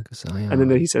abstract. Yeah. Like, Zion. and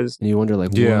then he says, And you wonder, like,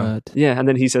 Yeah. what? yeah, and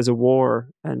then he says a war,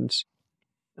 and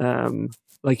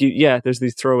there's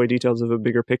these throwaway details of a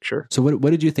bigger picture. So what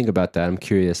did you think about that? I'm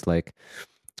curious. Like,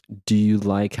 do you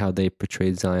like how they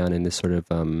portrayed Zion in this sort of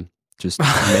just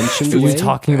mentioned Are you way?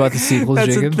 talking about the sequels,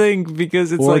 That's Jacob? the thing,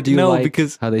 because it's or like, do you no, like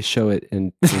because how they show it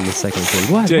in the second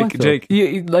thing? What? Jake, What, Phil? Jake,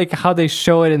 You like how they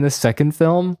show it in the second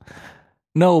film?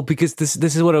 no, because this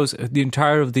is what I was the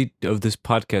entire of this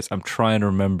podcast. I'm trying to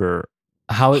remember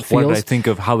how it What did I feels. think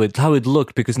of how it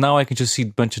looked? Because now I can just see a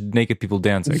bunch of naked people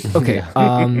dancing. Okay,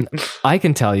 I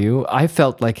can tell you, I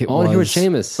felt like it Oh, was. you were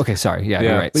Seamus. Okay, sorry. Yeah, Yeah.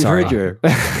 you're right. We've sorry. heard your.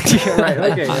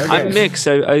 I'm mixed.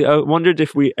 I wondered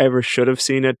if we ever should have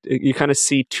seen it. You kind of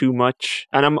see too much,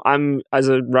 and I'm as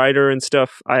a writer and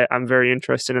stuff. I'm very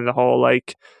interested in the whole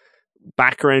like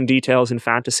background details in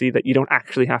fantasy that you don't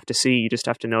actually have to see. You just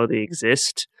have to know they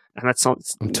exist, and that's not.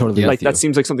 I'm totally like with you. that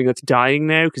seems like something that's dying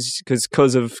now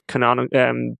because of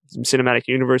cinematic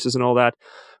universes and all that.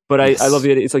 But I love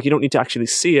the idea. It's like you don't need to actually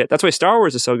see it. That's why Star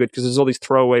Wars is so good, because there's all these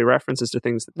throwaway references to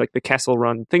things like the Kessel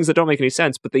Run, things that don't make any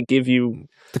sense, but they give you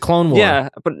The Clone War. yeah.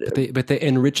 But they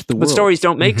enrich the world. stories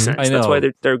don't make sense. I That's know. why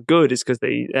they're good. Is because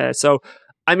they. So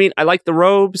I mean, I like the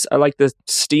robes. I like the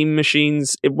steam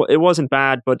machines. It wasn't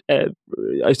bad, but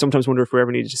I sometimes wonder if we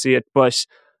ever needed to see it. But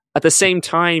at the same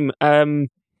time,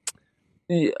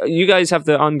 you guys have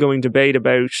the ongoing debate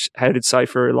about how did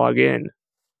Cypher log in,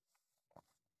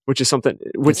 which is something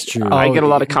which true. I Oh, get a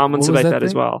lot of comments what was about that that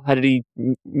as thing? well. How did he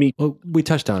meet? Well, we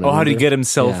touched on it. Oh, how did he remember? get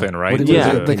himself Yeah. in, right? What did-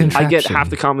 Yeah. what was The it? I get contraption. half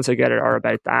the comments I get are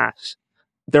about that.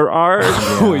 There are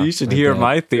Oh, you should I hear bet.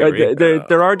 my theory.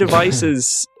 there are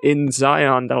devices in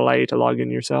Zion that allow you to log in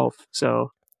yourself.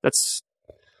 So that's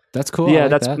That's cool. yeah, I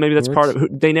like that's that. maybe that's part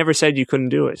Works. of. They never said you couldn't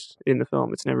do it in the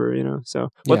film. It's never So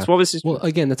Yeah. what was his, Well,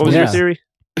 again, that's what was my- your Yeah. theory?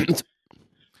 Yeah, what was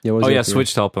Oh your yeah, theory?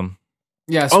 Switch to help him.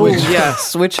 Yeah, Oh, Switch. yeah.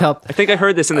 Switch helped. I think I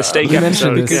heard this in the steak we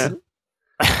episode. mentioned this.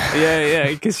 Yeah. Yeah,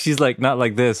 because she's like not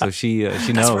like this, so she knows.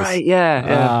 That's right.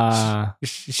 Yeah.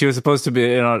 She was supposed to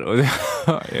be in on.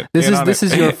 This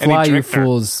is your and he fly you tricked her.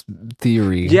 fools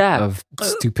theory Yeah. of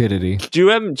stupidity. Do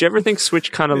you ever think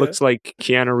Switch kind of looks like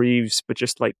Keanu Reeves, but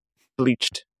just like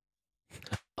bleached?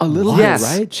 A little Yes.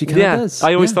 bit, right? She kind of Yeah, does.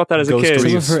 I always Yeah. thought that as a Ghost kid.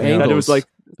 Reeves, Some of her yeah. angles. That it was like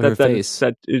of her that face.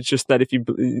 that it's just that if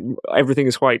you everything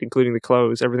is white, including the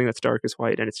clothes, everything that's dark is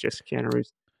white, and it's just Keanu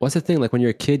Reeves. What's the thing? Like when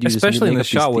you're a kid, you Especially in the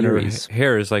just make up shot these when her theories.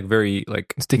 hair is like very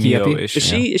like Sticky uppy? Neo-ish. Is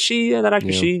she that actor?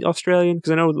 Yeah. Is she Australian?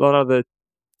 Because I know a lot of the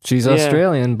She's Yeah.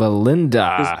 Australian,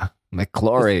 Belinda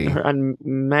McClory. and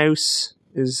Mouse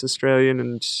is Australian,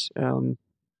 and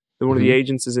one of the Mhm.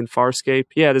 agents is in Farscape.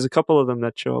 Yeah, there's a couple of them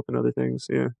that show up in other things.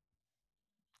 Yeah.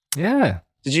 Yeah,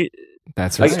 Did you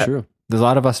that's Like, right. That's true. There's a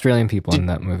lot of Australian people in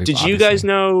that movie. did you obviously. guys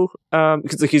know?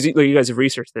 Because like you guys have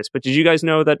researched this, but did you guys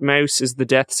know that Mouse is the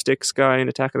Death Sticks guy in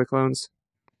Attack of the Clones?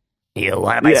 You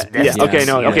want Yeah. Okay.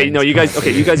 No. Yeah. Okay. No. You guys.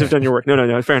 Okay. You guys have done your work.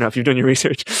 No. Fair enough. You've done your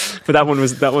research. But that one.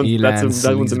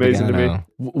 That one's amazing to me.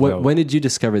 When did you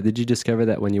discover? Did you discover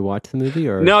that when you watched the movie,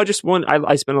 or No, just one.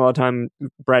 I spent a lot of time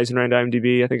browsing around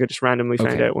IMDb. I think I just randomly found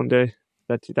Okay. out one day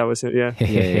that was it. Yeah.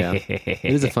 Yeah. It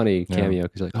is a funny cameo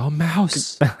because you're like, oh,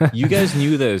 mouse. You guys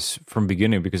knew this from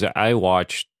beginning because I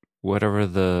watched whatever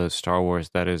the Star Wars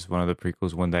that is one of the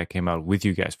prequels when that came out with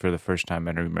you guys for the first time,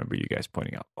 and I remember you guys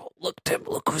pointing out, "Oh, look, Tim,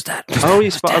 look who's that?" Oh,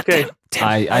 he's okay.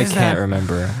 I can't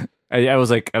remember. I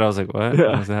was like, what? What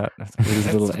was that? I was like, His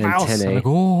little "It's a mouse." antennae. I'm like,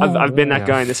 oh, I've been that yeah.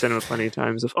 guy in the cinema plenty of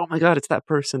times. Of oh my god, it's that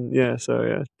person. Yeah. So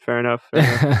yeah, fair enough.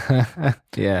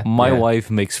 Yeah. My yeah. wife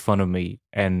makes fun of me,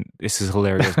 and this is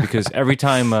hilarious because every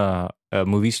time a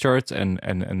movie starts and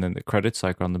then the credits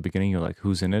like on the beginning, you're like,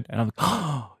 "Who's in it?" And I'm like,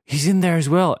 "Oh, he's in there as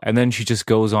well." And then she just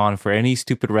goes on for any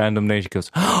stupid random name. She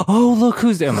goes, "Oh, look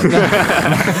who's there!" I'm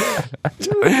like,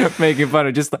 making fun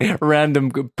of just like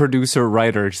random producer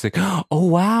writer. She's like, "Oh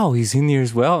wow, he's in there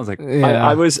as well." I was like, Yeah.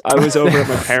 I was over at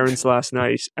my parents last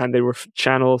night, and they were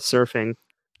channel surfing.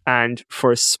 And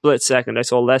for a split second, I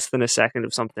saw less than a second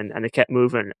of something, and it kept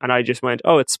moving. And I just went,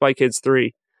 "Oh, it's Spy Kids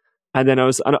 3." And then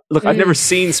look, I've never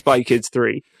seen Spy Kids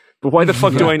 3, but why the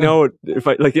fuck do I know it? If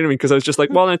I like, you know what I mean? Because I was just like,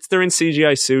 well, they're in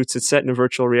CGI suits. It's set in a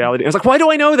virtual reality. I was like, why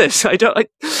do I know this? I don't like.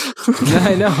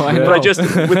 I know. But I just,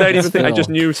 without even thinking, I just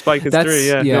Phil. knew Spy Kids That's- 3.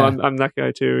 Yeah, yeah. no, I'm that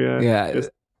guy too. Yeah, Yeah. Just-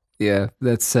 Yeah,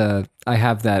 that's I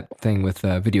have that thing with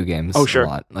video games. Oh, sure. a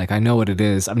lot. Like I know what it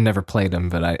is. I've never played them,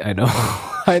 but I know.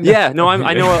 I know. yeah. No,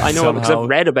 I know because Somehow. I've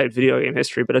read about video game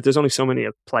history, but there's only so many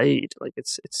I've played. Like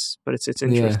it's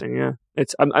interesting. Yeah,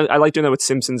 I like doing that with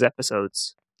Simpsons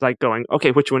episodes. Like going, okay,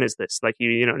 which one is this? Like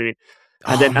you know what I mean?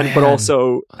 And Oh, but man.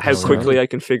 also how That's quickly right. I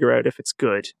can figure out if it's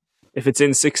good. If it's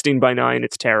in 16:9,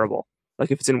 it's terrible. Like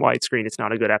if it's in widescreen, it's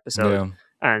not a good episode. yeah.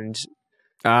 And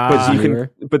but you Viewer.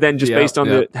 can, but then just Yeah, based on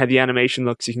yeah. how the animation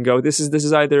looks, you can go, this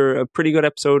is either a pretty good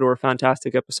episode or a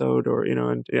fantastic episode, or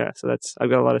and yeah. So I've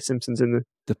got a lot of Simpsons in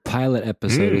The pilot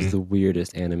episode Mm. is the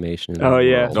weirdest animation. In Oh, the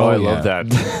yeah. world. Oh, I yeah. love that.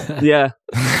 the yeah.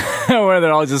 Where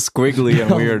they're all just squiggly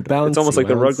and weird. It's almost like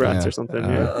the Bouncy, Rugrats yeah. or something.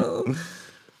 Yeah.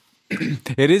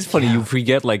 It is funny. You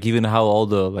forget like even how all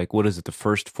the like what is it? The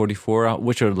first 44,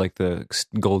 which are like the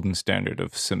golden standard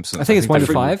of Simpsons. I think it's 1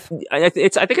 to 5. I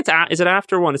think it's is it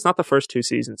after one? It's not the first 2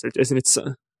 seasons, isn't it?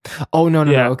 Oh no,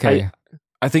 okay.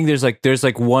 I think there's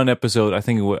like one episode. I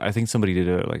think somebody did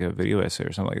a video essay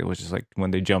or something like that, which is like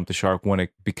when they jump the shark. When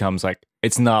it becomes like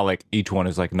it's not like each one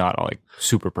is like not like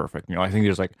super perfect. You know, I think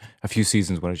there's like a few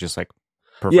seasons when it's just like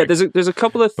perfect. Yeah, there's a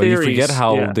couple of theories. But you forget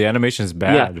how the animation is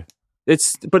bad. Yeah.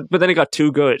 It's but then it got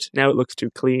too good. Now it looks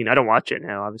too clean. I don't watch it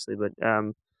now, obviously, but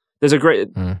there's a great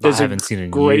seen it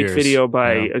in great years. video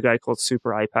by a guy called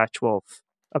Super Eye Patch Wolf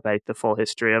about the full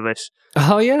history of it.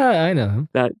 Oh yeah, I know him.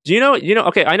 Do you know?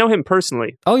 Okay, I know him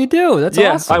personally. Oh, you do? That's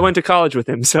awesome. I went to college with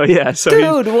him, so yeah. So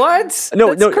dude, what?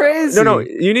 That's crazy. No.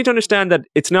 You need to understand that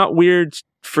it's not weird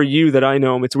for you that I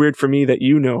know him. It's weird for me that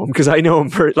you know him because I know him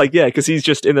because he's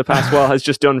just in the past has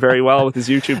just done very well with his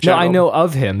YouTube channel. No, I know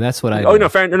of him. That's what I. Oh no,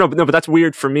 fair. No, but that's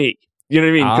weird for me. You know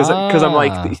what I mean? Because I'm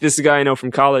like, this is a guy I know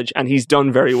from college, and he's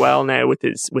done very well now with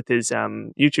his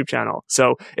YouTube channell.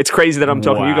 So it's crazy that I'm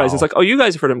talking to you guys. It's like, oh, you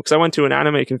guys have heard him because I went to an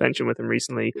anime convention with him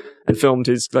recently and filmed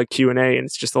his like Q&A, and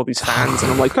it's just all these fans,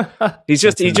 and I'm like,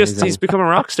 he's become a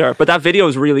rock star. But that video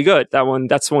is really good.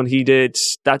 That's one he did.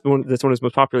 That's one of his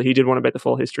most popular. He did one about the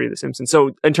full history of The Simpsons.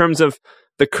 So in terms of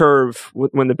the curve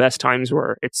when the best times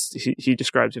were, he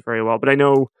describes it very well. But I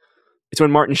know. It's when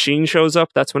Martin Sheen shows up.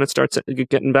 That's when it starts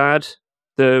getting bad.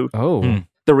 The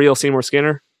real Seymour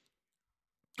Skinner.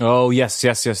 Oh yes.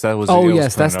 That was. Oh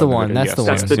yes, that's the one. That's the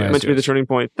one. That's meant to be the turning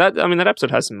point. That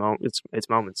episode has some its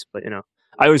moments, but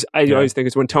I always think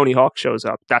it's when Tony Hawk shows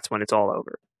up. That's when it's all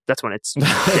over. That's when it's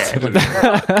dead.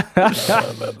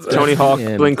 Tony Hawk,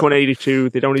 Blink 182.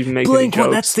 They don't even make Blink any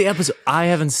jokes. That's the episode. I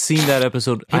haven't seen that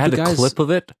episode. I had a clip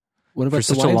of it. What about for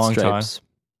such a long time?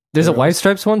 There's a White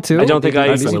Stripes one too. I don't think I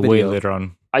way later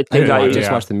on. I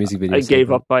just watched the music video. I gave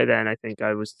up by then. I think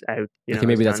I was out. Okay,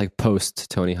 maybe that's like post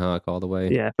Tony Hawk all the way.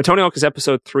 Yeah, but Tony Hawk is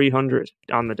episode 300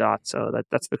 on the dot, so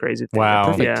that's the crazy thing.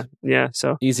 Wow. Yeah.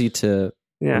 So easy to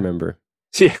remember.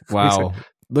 Yeah. Wow.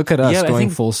 Look at us going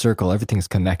full circle. Everything's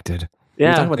connected. We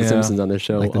were talking about The Simpsons on this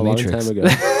show like the a long Matrix. time ago.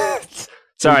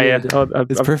 Sorry,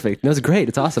 it's perfect. No, it's great.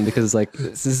 It's awesome because it's like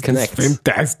this connects. It's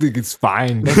fantastic. It's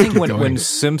fine. I think when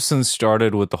Simpsons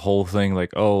started with the whole thing,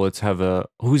 like, oh, let's have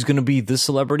who's going to be this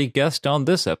celebrity guest on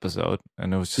this episode,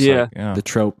 and it was just the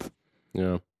trope.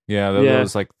 That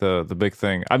was like the big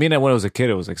thing. I mean, when I was a kid,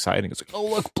 it was exciting. It's like, oh,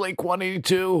 look, Blink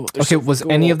 182. Okay, was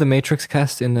any of the Matrix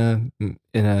cast in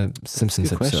a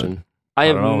Simpsons episode? Question. I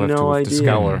have no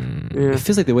idea. It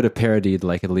feels like they would have parodied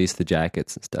like at least the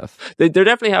jackets and stuff. There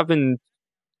definitely have been.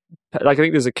 Like I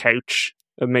think there's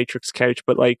a Matrix couch,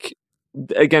 but like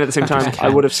again at the same time, I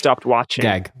would have stopped watching.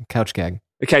 Couch gag.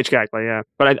 A couch gag, like, yeah.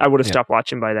 But I would have stopped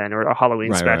watching by then, or a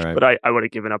Halloween sketch. Right. But I would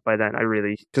have given up by then.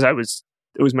 Because it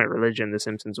was my religion. The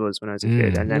Simpsons was when I was a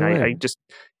kid, and then I just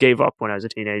gave up when I was a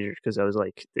teenager because I was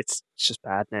like, it's just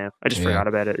bad now. I just forgot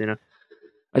about it.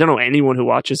 I don't know anyone who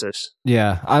watches it.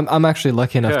 Yeah, I'm actually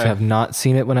lucky enough to have not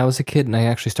seen it when I was a kid, and I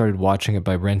actually started watching it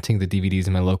by renting the DVDs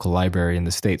in my local library in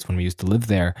the States when we used to live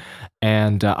there.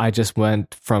 And I just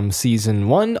went from season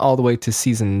 1 all the way to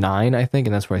season 9, I think,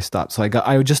 and that's where I stopped. So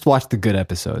I just watched the good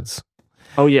episodes.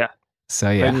 Oh yeah. So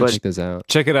yeah, check this out.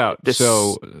 Check it out. It's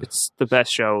the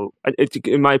best show.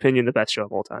 In my opinion, the best show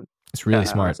of all time. It's really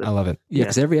smart. I love it. Yeah,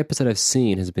 because every episode I've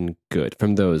seen has been good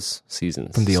from those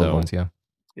seasons. From the old ones, yeah.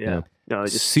 Yeah. No,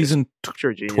 season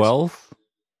 12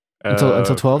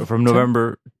 until 12 from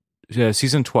November.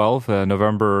 Season 12,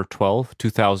 November 12,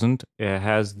 2000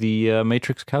 has the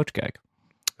Matrix couch gag.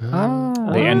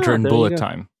 They enter in bullet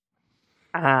time.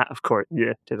 Of course,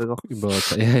 yeah, typical. Bullet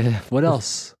time. Yeah. What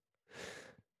else?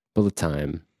 Bullet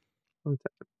time.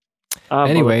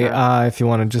 Anyway, if you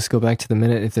want to just go back to the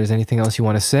minute, if there's anything else you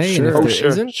want to say, Sure. and if there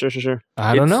isn't, Sure.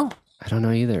 I don't know. I don't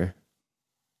know either.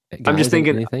 I'm just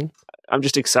thinking. Anything? I'm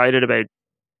just excited about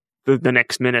the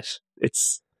next minute.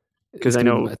 It's because I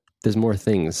know there's more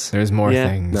things. There's more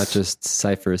things, not just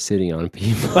Cypher sitting on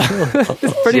people.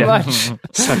 Pretty much.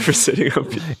 Cypher sitting on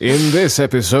people. In this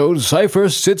episode, Cypher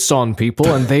sits on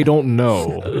people and they don't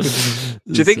know. Do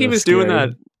you think he was doing that?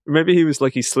 Maybe he was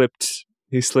like he slipped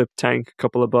Tank a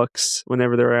couple of bucks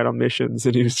whenever they were out on missions,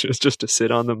 and he was just to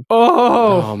sit on them.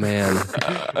 Oh man!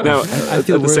 No, I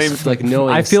feel worse. Like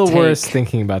knowing I feel Tank. wores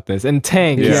thinking about this. And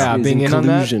Tank, being in on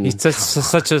that. He's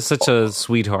such a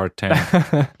sweetheart,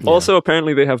 Tank. Also,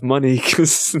 apparently they have money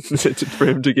for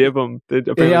him to give them.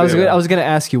 I was going to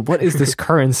ask you, what is this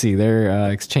currency they're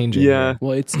exchanging? Yeah,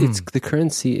 well, it's the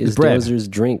currency is Dozer's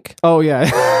drink. Oh yeah.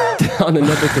 on the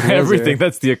Nebuchadnezzar. Everything.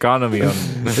 That's the economy.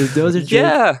 There's Dozer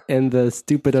drink and the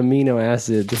stupid amino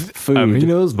acid food.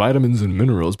 Aminos, vitamins, and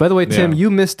minerals. By the way, Tim, Yeah.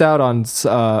 you missed out on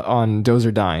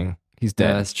Dozer dying. He's dead.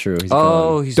 Yeah, that's true. He's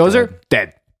Oh, gone. he's Dozer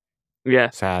dead. Yeah.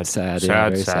 sad. Sad, yeah,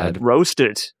 Sad. very Sad. sad.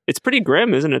 Roasted. It's pretty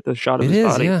grim, isn't it? The shot of It his is,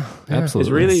 body. yeah. Absolutely.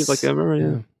 It's really like I remember.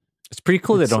 Yeah. It's pretty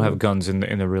cool they It's, don't have guns in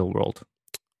the real world.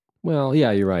 Well, yeah,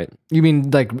 you're right. You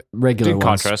mean like regular In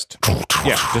ones? contrast,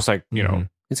 yeah, just like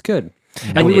It's good.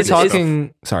 And we were Is-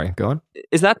 talking. Sorry, go on.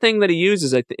 Is that thing that he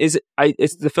uses? Is it?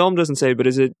 It's the film doesn't say, but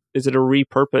is it a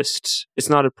repurposed? It's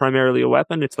not primarily a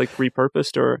weapon. It's like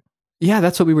repurposed, or Yeah,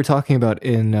 that's what we were talking about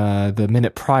in the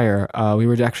minute prior. We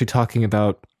were actually talking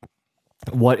about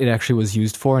what it actually was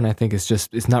used for, and I think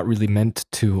it's not really meant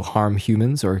to harm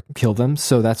humans or kill them.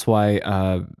 So that's why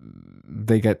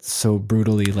they get so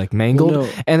brutally like mangled, Well, no.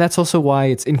 and that's also why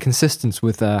it's inconsistent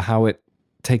with how it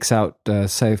takes out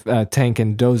Tank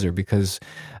and Dozer, because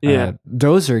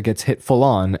Dozer gets hit full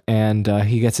on and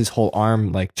he gets his whole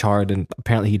arm like charred, and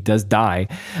apparently he does die.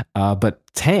 But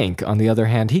Tank, on the other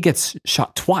hand, he gets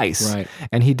shot twice, Right.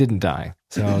 and he didn't die.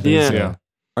 So there's, Yeah.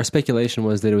 Our speculation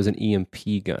was that it was an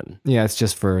EMP gun it's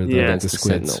just for the, Yeah. the against the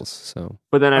squids. Sentinels. So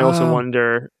but then I also Uh,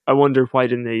 wonder why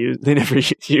didn't they never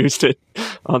used it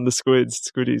on the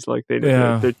squiddies, like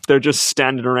they're just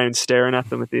standing around staring at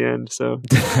them at the end. So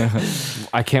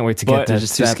I can't wait to But get they're that,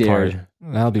 just too that part. scared.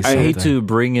 That'll be I something. hate to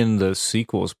bring in the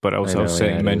sequels, but I was I know,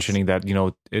 saying, yeah, it mentioning that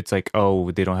it's like,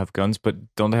 oh, they don't have guns, but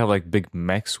don't they have like big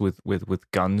mechs with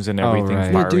guns and everything right.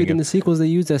 yeah, firing? dude, in the sequels they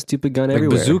use that stupid gun Like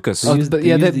everywhere. bazookas. They use- but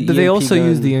yeah, use they, the they EMP also gun,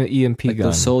 use the EMP like gun.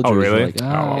 those soldiers. Oh really? Like,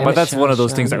 But that's one of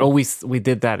those things. Like, oh, we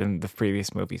did that in the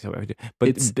previous movie, so but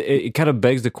it kind of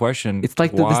begs the question. It's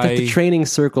like the training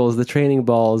circles, the training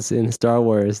balls in Star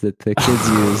Wars that the kids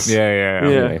use. yeah.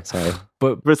 Anyway, sorry.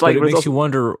 But it's like- it but it's makes also- you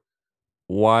wonder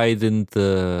why didn't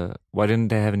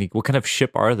they have any? What kind of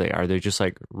ship are they? Are they just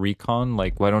like recon?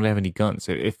 Like, why don't they have any guns?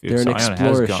 If They're an Zion has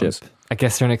explorer guns, ship. I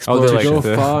guess they're an Oh, explorer. they're To like go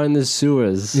the- far in the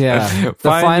sewers. Yeah, the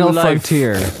Find final your life.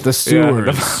 frontier, the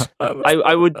sewers.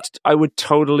 I would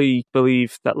totally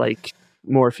believe that like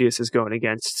Morpheus is going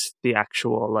against the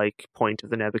actual like point of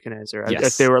the Nebuchadnezzar. Yes.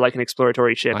 If they were like an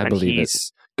exploratory ship I and believe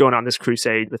he's going on this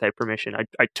crusade without permission,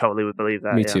 I totally would believe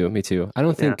that. Me yeah. too. Me too. I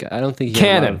don't think he has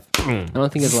Cannon. I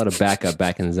don't think he has a lot of backup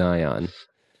back in Zion.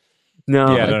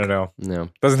 No, yeah, like, no. No.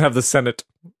 Doesn't have the Senate.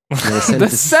 The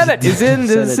Senate is in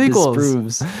the sequels.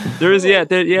 Disproves. there is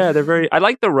they're very. I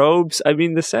like the robes. I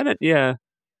mean, the Senate,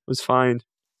 was fine,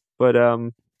 but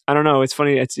I don't know. It's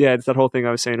funny. It's that whole thing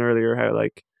I was saying earlier. How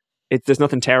like there's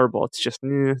nothing terrible. It's just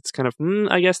it's kind of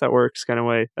I guess that works kind of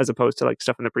way, as opposed to like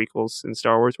stuff in the prequels in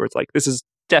Star Wars where it's like this is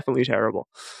definitely terrible.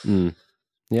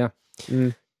 Yeah.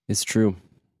 Mm. It's true.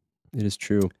 It is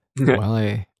true.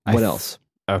 Well, What else?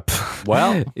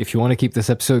 Well, if you want to keep this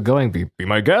episode going, be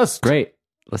my guest. Great.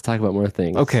 Let's talk about more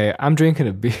things. Okay, I'm drinking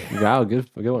a beer. Wow, good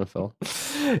one, Phil.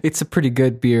 It's a pretty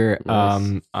good beer.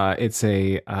 Nice. It's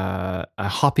a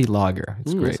hoppy lager.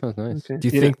 It's That great. sounds nice. Do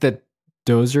you think that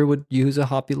Dozer would use a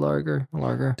hoppy lager?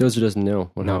 Dozer doesn't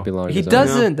know what happy lagers He are.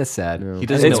 doesn't. That's sad. No. He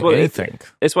doesn't It's know what- anything.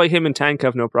 It's why him and Tank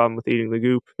have no problem with eating the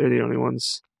goop. They're the only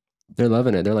ones. They're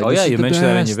loving it. They're like, Oh this yeah, is you the mentioned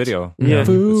that in your best. video. Yeah.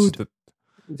 Food.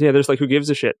 Yeah, there's like who gives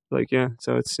a shit. Like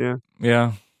so it's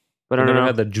Yeah. But I I don't never know.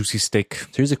 had that juicy steak. So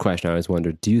here's a question I always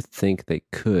wondered. Do you think they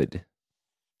could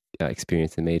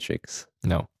experience the Matrix?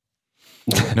 No.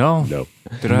 No. No.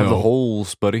 They don't have the No.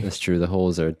 holes, buddy. That's true. The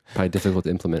holes are probably difficult to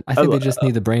implement. I think they just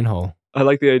need the brain hole. I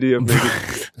like the idea of maybe.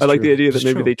 I like the true. idea that It's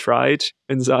maybe true. they tried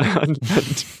in Zion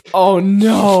and Oh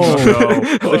no!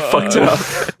 they fucked up.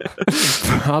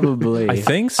 Probably. I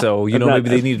think so. You And know, that- maybe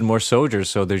they needed more soldiers,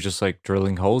 so they're just like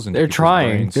drilling holes in. They're people's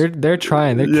trying. brains. They're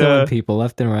trying. They're Yeah. killing people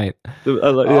left and right.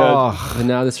 Yeah. But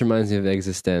now this reminds me of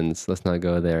Existenz. Let's not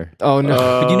go there. Oh no!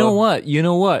 But you know what? You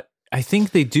know what? I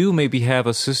think they do maybe have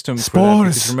a system for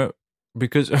that Spores.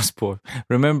 because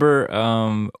remember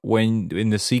when in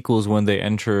the sequels when they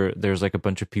enter, there's like a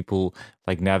bunch of people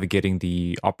like navigating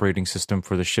the operating system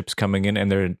for the ships coming in,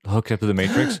 and they're hooked up to the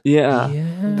Matrix. Yeah.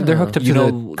 They're hooked up You to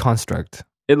know- the construct.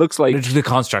 It looks like The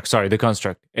construct, sorry, the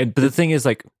construct. But the thing is,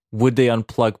 like, would they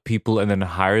unplug people and then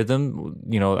hire them?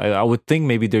 You know, I would think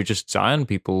maybe they're just Zion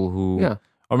people who, Yeah.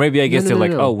 or maybe I guess No, they're no,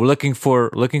 like, no. oh, we're looking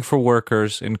for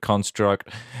workers in construct.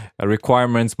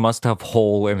 Requirements must have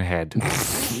hole and head.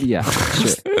 Yeah,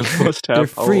 sure. must They're have.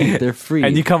 free. They're free.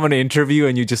 And you come on an interview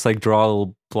and you just like draw a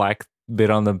little black bit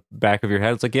on the back of your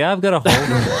head. It's like, yeah, I've got a hole.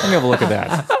 Let me have a look at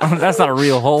that. That's not a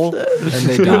real hole. And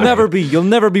they You'll die. you'll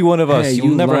never be one of us. Hey, You'll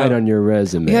you never lied have. on your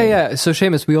resume. Yeah. So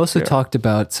Seamus, we also talked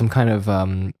about some kind of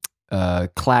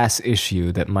class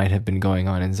issue that might have been going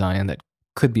on in Zion that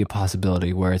could be a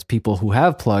possibility where it's people who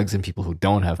have plugs and people who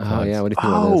don't have plugs. Oh yeah, what do you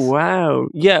think about Oh this? wow,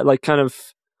 yeah, like kind of.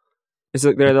 It's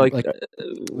like they're like,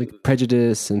 Like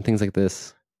prejudice and things like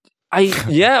this.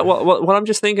 What I'm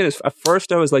just thinking is, at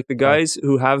first I was like, the guys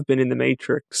who have been in the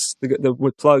Matrix, the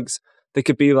with plugs, they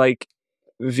could be like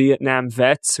Vietnam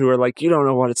vets who are like, you don't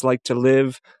know what it's like to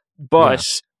live, but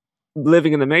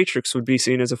living in the Matrix would be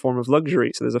seen as a form of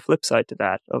luxury. So there's a flip side to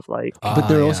that of like, But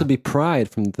there'd also be pride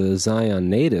from the Zion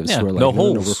natives who are like, no no,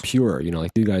 holes. we're pure. You know,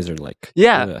 like you guys are like,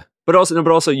 yeah. ugh. But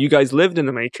also, you guys lived in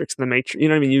the Matrix. The Matrix, you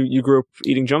know what I mean? You grew up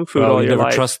eating junk food all you your never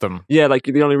life. trust them. Yeah, like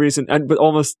the only reason, but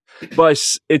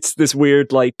it's this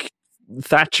weird like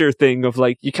Thatcher thing of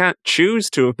like you can't choose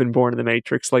to have been born in the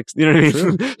Matrix. Like, you know what I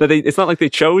mean? That it's not like they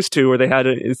chose to or they had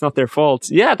it. It's not their fault.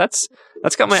 Yeah, that's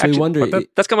got my So you wonder,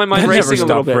 that's got my mind That never racing a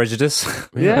little stopped bit. prejudice.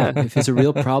 Yeah. if it's a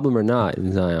real problem or not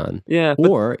in Zion. Yeah, but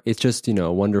Or it's just,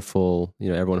 wonderful,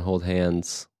 everyone hold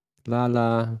hands. La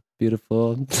la,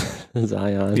 beautiful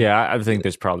Zion. Yeah, I think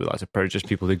there's probably lots of prejudice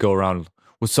people that go around,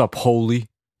 what's up, holy?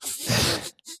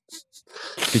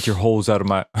 Get your holes out of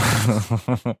my...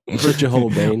 Put your whole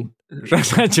Bane.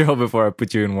 That's your hole before I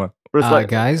put you in one. it's like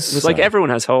guys, it's like everyone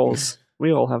has holes.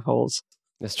 We all have holes.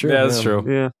 That's true. Yeah, that's true.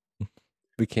 Yeah,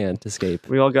 We can't escape.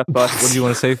 we all got butts. What do you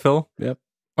want to say, Phil? Yep.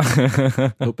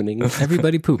 Opening.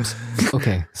 everybody poops.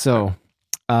 Okay, so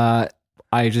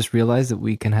I just realized that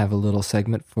we can have a little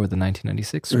segment for the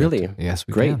 1996 script. Really? Yes,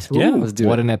 we Great. can. Yeah, let's do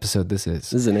What it. an episode this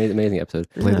is. This is an amazing episode.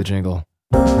 Play the jingle.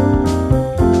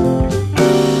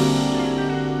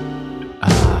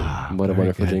 What a very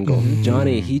wonderful good. jingle.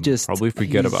 Johnny, he's Probably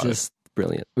forget he's about it. just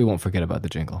brilliant. We won't forget about the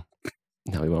jingle.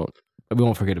 No, we won't. We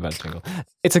won't forget about the jingle.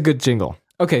 It's a good jingle.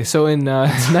 Okay, so in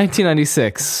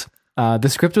 1996, the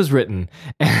script was written,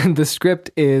 and the script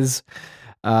is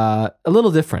a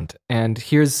little different. And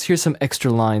here's some extra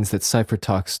lines that Cypher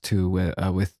talks to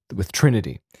with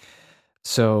Trinity.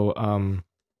 So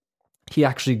he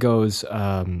actually goes.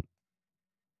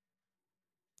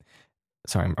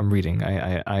 Sorry, I'm reading.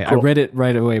 I read it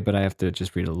right away, but I have to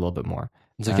just read it a little bit more.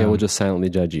 It's okay. We'll just silently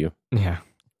judge you. Yeah.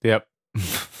 Yep.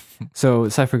 So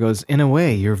Cypher goes, in a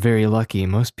way, you're very lucky.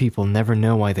 Most people never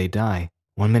know why they die.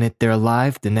 1 minute they're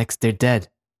alive, the next they're dead.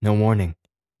 No warning.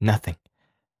 Nothing.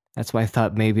 That's why I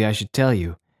thought maybe I should tell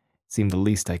you. It seemed the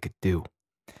least I could do.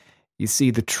 You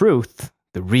see, the truth,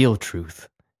 the real truth,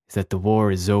 is that the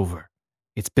war is over.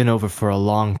 It's been over for a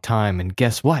long time, and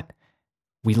guess what?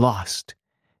 We lost.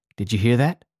 Did you hear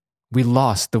that? We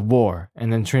lost the war.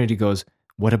 And then Trinity goes,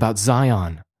 what about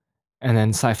Zion? And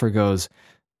then Cypher goes,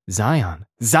 Zion?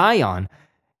 Zion?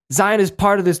 Zion is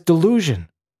part of this delusion.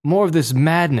 More of this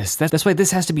madness. That's why this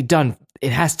has to be done.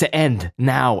 It has to end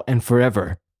now and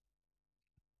forever.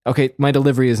 Okay, my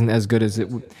delivery isn't as good as it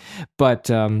would, but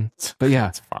yeah.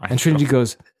 It's fine. And Trinity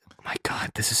goes, oh my God,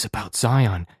 this is about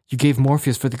Zion. You gave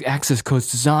Morpheus for the access codes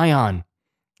to Zion.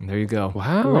 And there you go.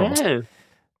 Wow. Yeah.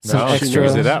 Some No, she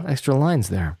figures it out. extra lines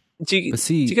there. Do you, But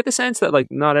see, do you get the sense that like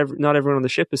not everyone on the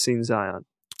ship has seen Zion?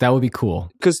 That would be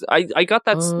cool. Because I got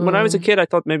that when I was a kid. I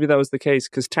thought maybe that was the case.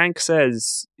 Because Tank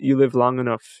says you live long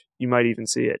enough, you might even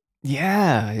see it.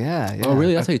 Yeah. oh,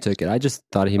 really? That's how you took it. I just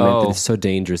thought he meant that Oh. it's so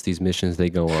dangerous, these missions they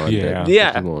go on. Yeah. that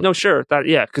Yeah, he won't. no, sure.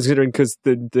 Considering because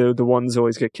the ones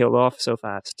always get killed off so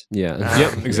fast. Yeah.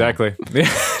 Yep, exactly. Yeah,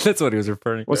 that's what he was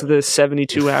referring to. What's the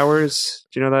 72 hours?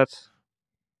 Do you know that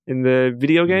in the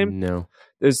video game? No.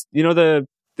 There's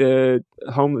the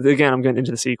home again. I'm getting into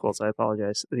the sequels. I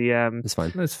apologize. The It's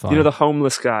fine. That's fine. the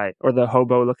homeless guy or the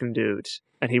hobo looking dude,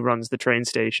 and he runs the train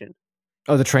station.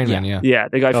 Oh, the train man, yeah. Yeah,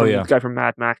 the guy from yeah. the guy from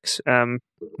Mad Max.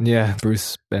 Yeah, Bruce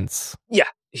Spence. Yeah,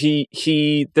 he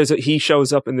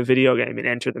shows up in the video game in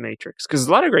Enter the Matrix because there's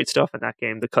a lot of great stuff in that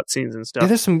game, the cutscenes and Yeah, stuff.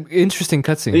 there's some interesting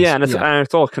cutscenes. Yeah, and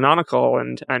it's all canonical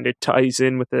and it ties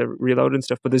in with the reload and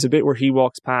stuff. But there's a bit where he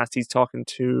walks past. He's talking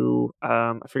to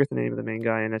I forget the name of the main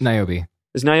guy in it. Niobe.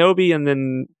 There's Niobe and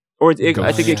then. I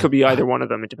think it Yeah. could be either one of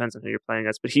them. It depends on who you're playing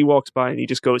as. But he walks by and he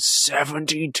just goes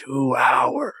 72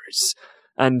 hours,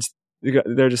 and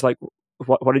they're just like,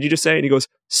 "What did you just say?" And he goes,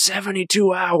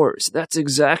 72 hours. That's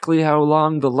exactly how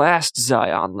long the last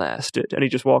Zion lasted. And he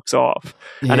just walks off.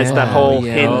 And it's that whole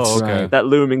hint, Oh, okay. that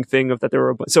looming thing of that there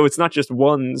were. So it's not just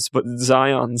ones, but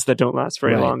Zions that don't last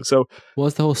very Right. long. So, Well,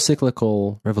 it's the whole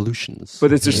cyclical revolutions.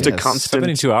 but it's just a Yes. constant.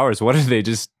 72 hours. What if they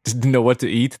just didn't know what to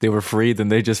eat? They were freed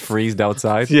and they just freezed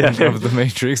outside Yeah. of the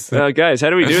Matrix. Guys, how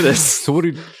do we do this? So what do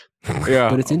you... Yeah,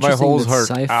 But it's my interesting holes that hurt.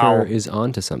 Cypher Ow. is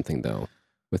onto something, though,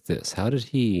 with this. How did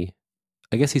he...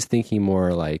 I guess he's thinking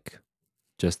more like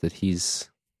just that he's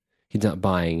not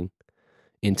buying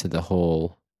into the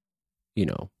whole,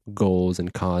 goals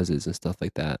and causes and stuff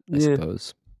like that, I Yeah.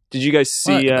 suppose. Did you guys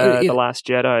see Well, The Last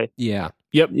Jedi? Yeah.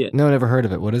 Yep. Yeah. No, never heard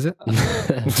of it. What is it?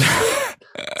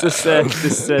 This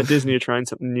Disney are trying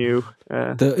something new.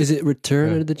 Is it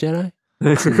Return of the Jedi?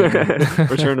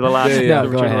 Return to the Last. Yeah, the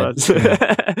go Return ahead. of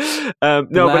the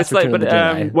Last. No, but it's like, Return of the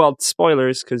Jedi. well,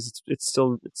 spoilers because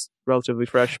it's relatively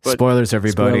fresh. But Spoilers,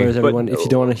 everybody. Spoilers, everyone. If you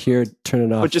don't want to hear it, turn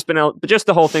it off. but just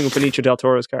the whole thing with Benicio del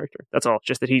Toro's character. That's all.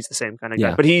 Just that he's the same kind of guy,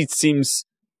 Yeah. but he seems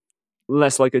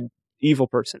less like an evil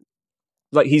person.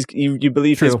 Like you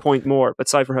believe his True. point more, but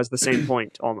Cypher has the same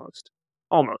point almost.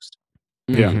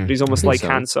 Yeah. Mhm. But he's almost I think like so.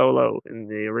 Han Solo in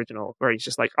the original, where he's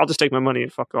just like, I'll just take my money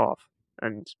and fuck off.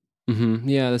 And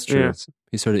Yeah, that's true. yeah,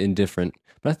 He's sort of indifferent.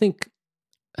 But I think,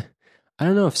 I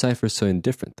don't know if Cypher's so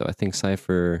indifferent, though. I think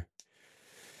Cypher,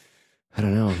 I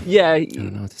don't know. yeah. I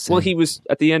don't know what to say. Well, he was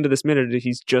at the end of this minute.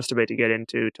 He's just about to get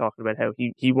into talking about how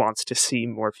he wants to see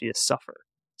Morpheus suffer.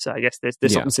 So I guess there's Yeah.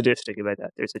 something sadistic about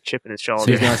that. There's a chip in his So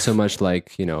shoulder. he's not so much like,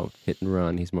 hit and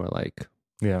run. He's more like,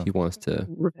 Yeah. he wants to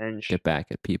Revenge. get back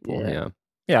at people. Yeah. Yeah.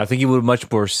 Yeah, I think he would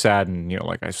much more sadden,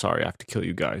 like, I'm sorry I have to kill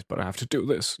you guys, but I have to do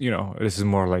this. This is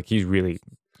more like he's really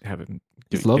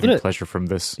He's loving getting it. pleasure from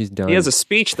this. He's done. He has a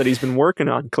speech that he's been working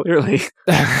on. Clearly,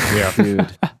 Yeah. Dude,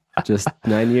 just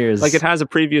 9 years. like it has a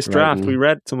previous draft. Writing. We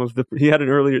read some of the. He had an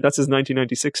earlier. That's his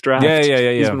 1996 draft.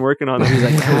 Yeah. He's been working on He's it.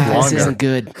 like, this Longer. isn't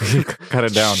good. Cut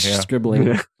it down, yeah. Scribbling.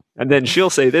 Yeah. And then she'll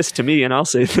say this to me, and I'll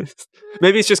say this.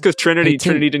 Maybe it's just because Hey,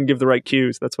 Tim. Trinity didn't give the right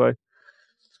cues. That's why.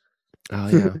 Oh,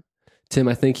 yeah. Tim,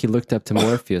 I think he looked up to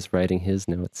Morpheus writing his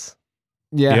notes.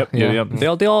 Yeah. Yep. They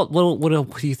all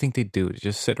what do you think they do?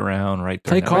 Just sit around, write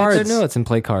their Play notes? cards. Write their notes and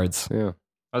play cards. Yeah.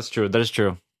 That's true. That is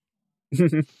true.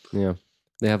 Yeah.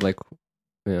 They have like,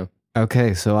 yeah.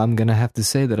 Okay, so I'm going to have to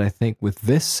say that I think with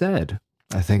this said,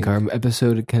 I think our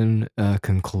episode can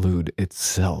conclude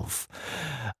itself.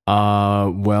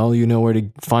 Well, you know where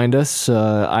to find us.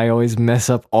 I always mess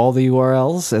up all the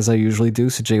URLs, as I usually do,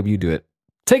 so Jacob, you do it.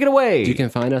 Take it away! You can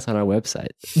find us on our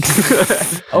website.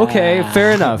 Okay,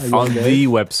 fair enough. On the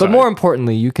website. But more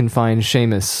importantly, you can find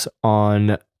Seamus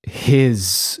on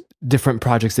his different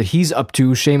projects that he's up to.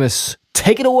 Seamus,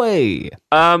 take it away!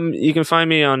 You can find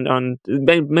me on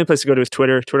main place to go to is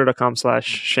Twitter,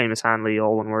 twitter.com/Seamus Hanley,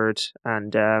 all one word.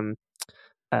 And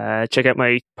check out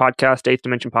my podcast, Eighth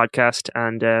Dimension Podcast,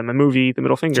 and my movie, The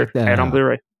Middle Finger, Check that out on out.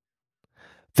 Blu-ray.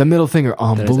 The Middle Finger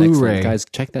on That is excellent. Blu-ray. Guys,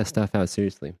 check that stuff out,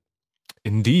 seriously.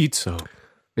 Indeed so.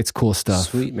 It's cool stuff.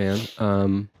 Sweet, man.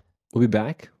 We'll be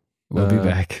back. We'll be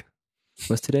back.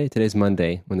 What's today? Today's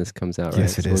Monday when this comes out, right?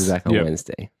 Yes, it So is. We'll be back on Yep.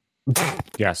 Wednesday.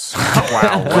 Yes.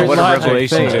 Wow. Great What a logic,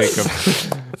 revelation, thanks.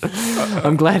 Jacob.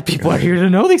 I'm glad people are here to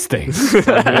know these things. I'm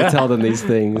going to tell them these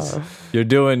things. You're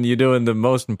doing the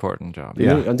most important job.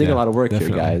 Yeah, I'm doing a lot of work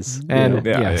definitely. here, guys. And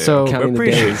You know, yeah, so Counting the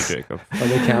appreciate days. it, Jacob. on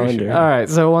the calendar. all right.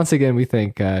 So once again, we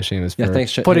thank Seamus for Yeah,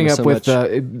 thanks, putting Seamus, up so with.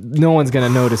 much. No one's going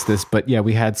to notice this, but yeah,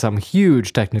 we had some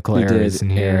huge technical We errors did. in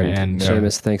here, And and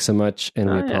Seamus, thanks so much. And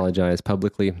we Oh, yeah. apologize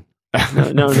publicly.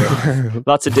 No.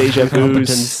 Lots of deja vu's,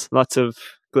 Competence. lots of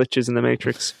glitches in the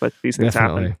Matrix, but these things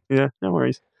Definitely. happen. Yeah, no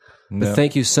worries. But No.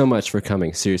 thank you so much for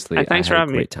coming. Seriously. And thanks I for had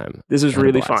having a me. great time. This is Had a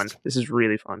really blast. fun. This is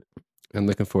really fun. I'm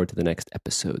looking forward to the next Me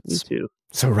episodes. too.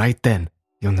 so right then,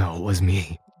 you'll know it was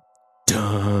me.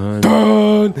 Done.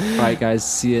 Done. All right, guys.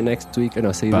 See you next week. Or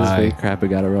no, see you Bye. this week. Crap, I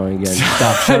got it wrong again.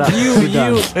 Stop. Shut up. you.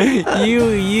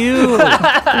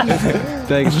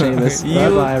 Thanks, Seamus. You.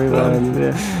 Bye-bye, everyone.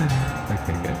 Yeah.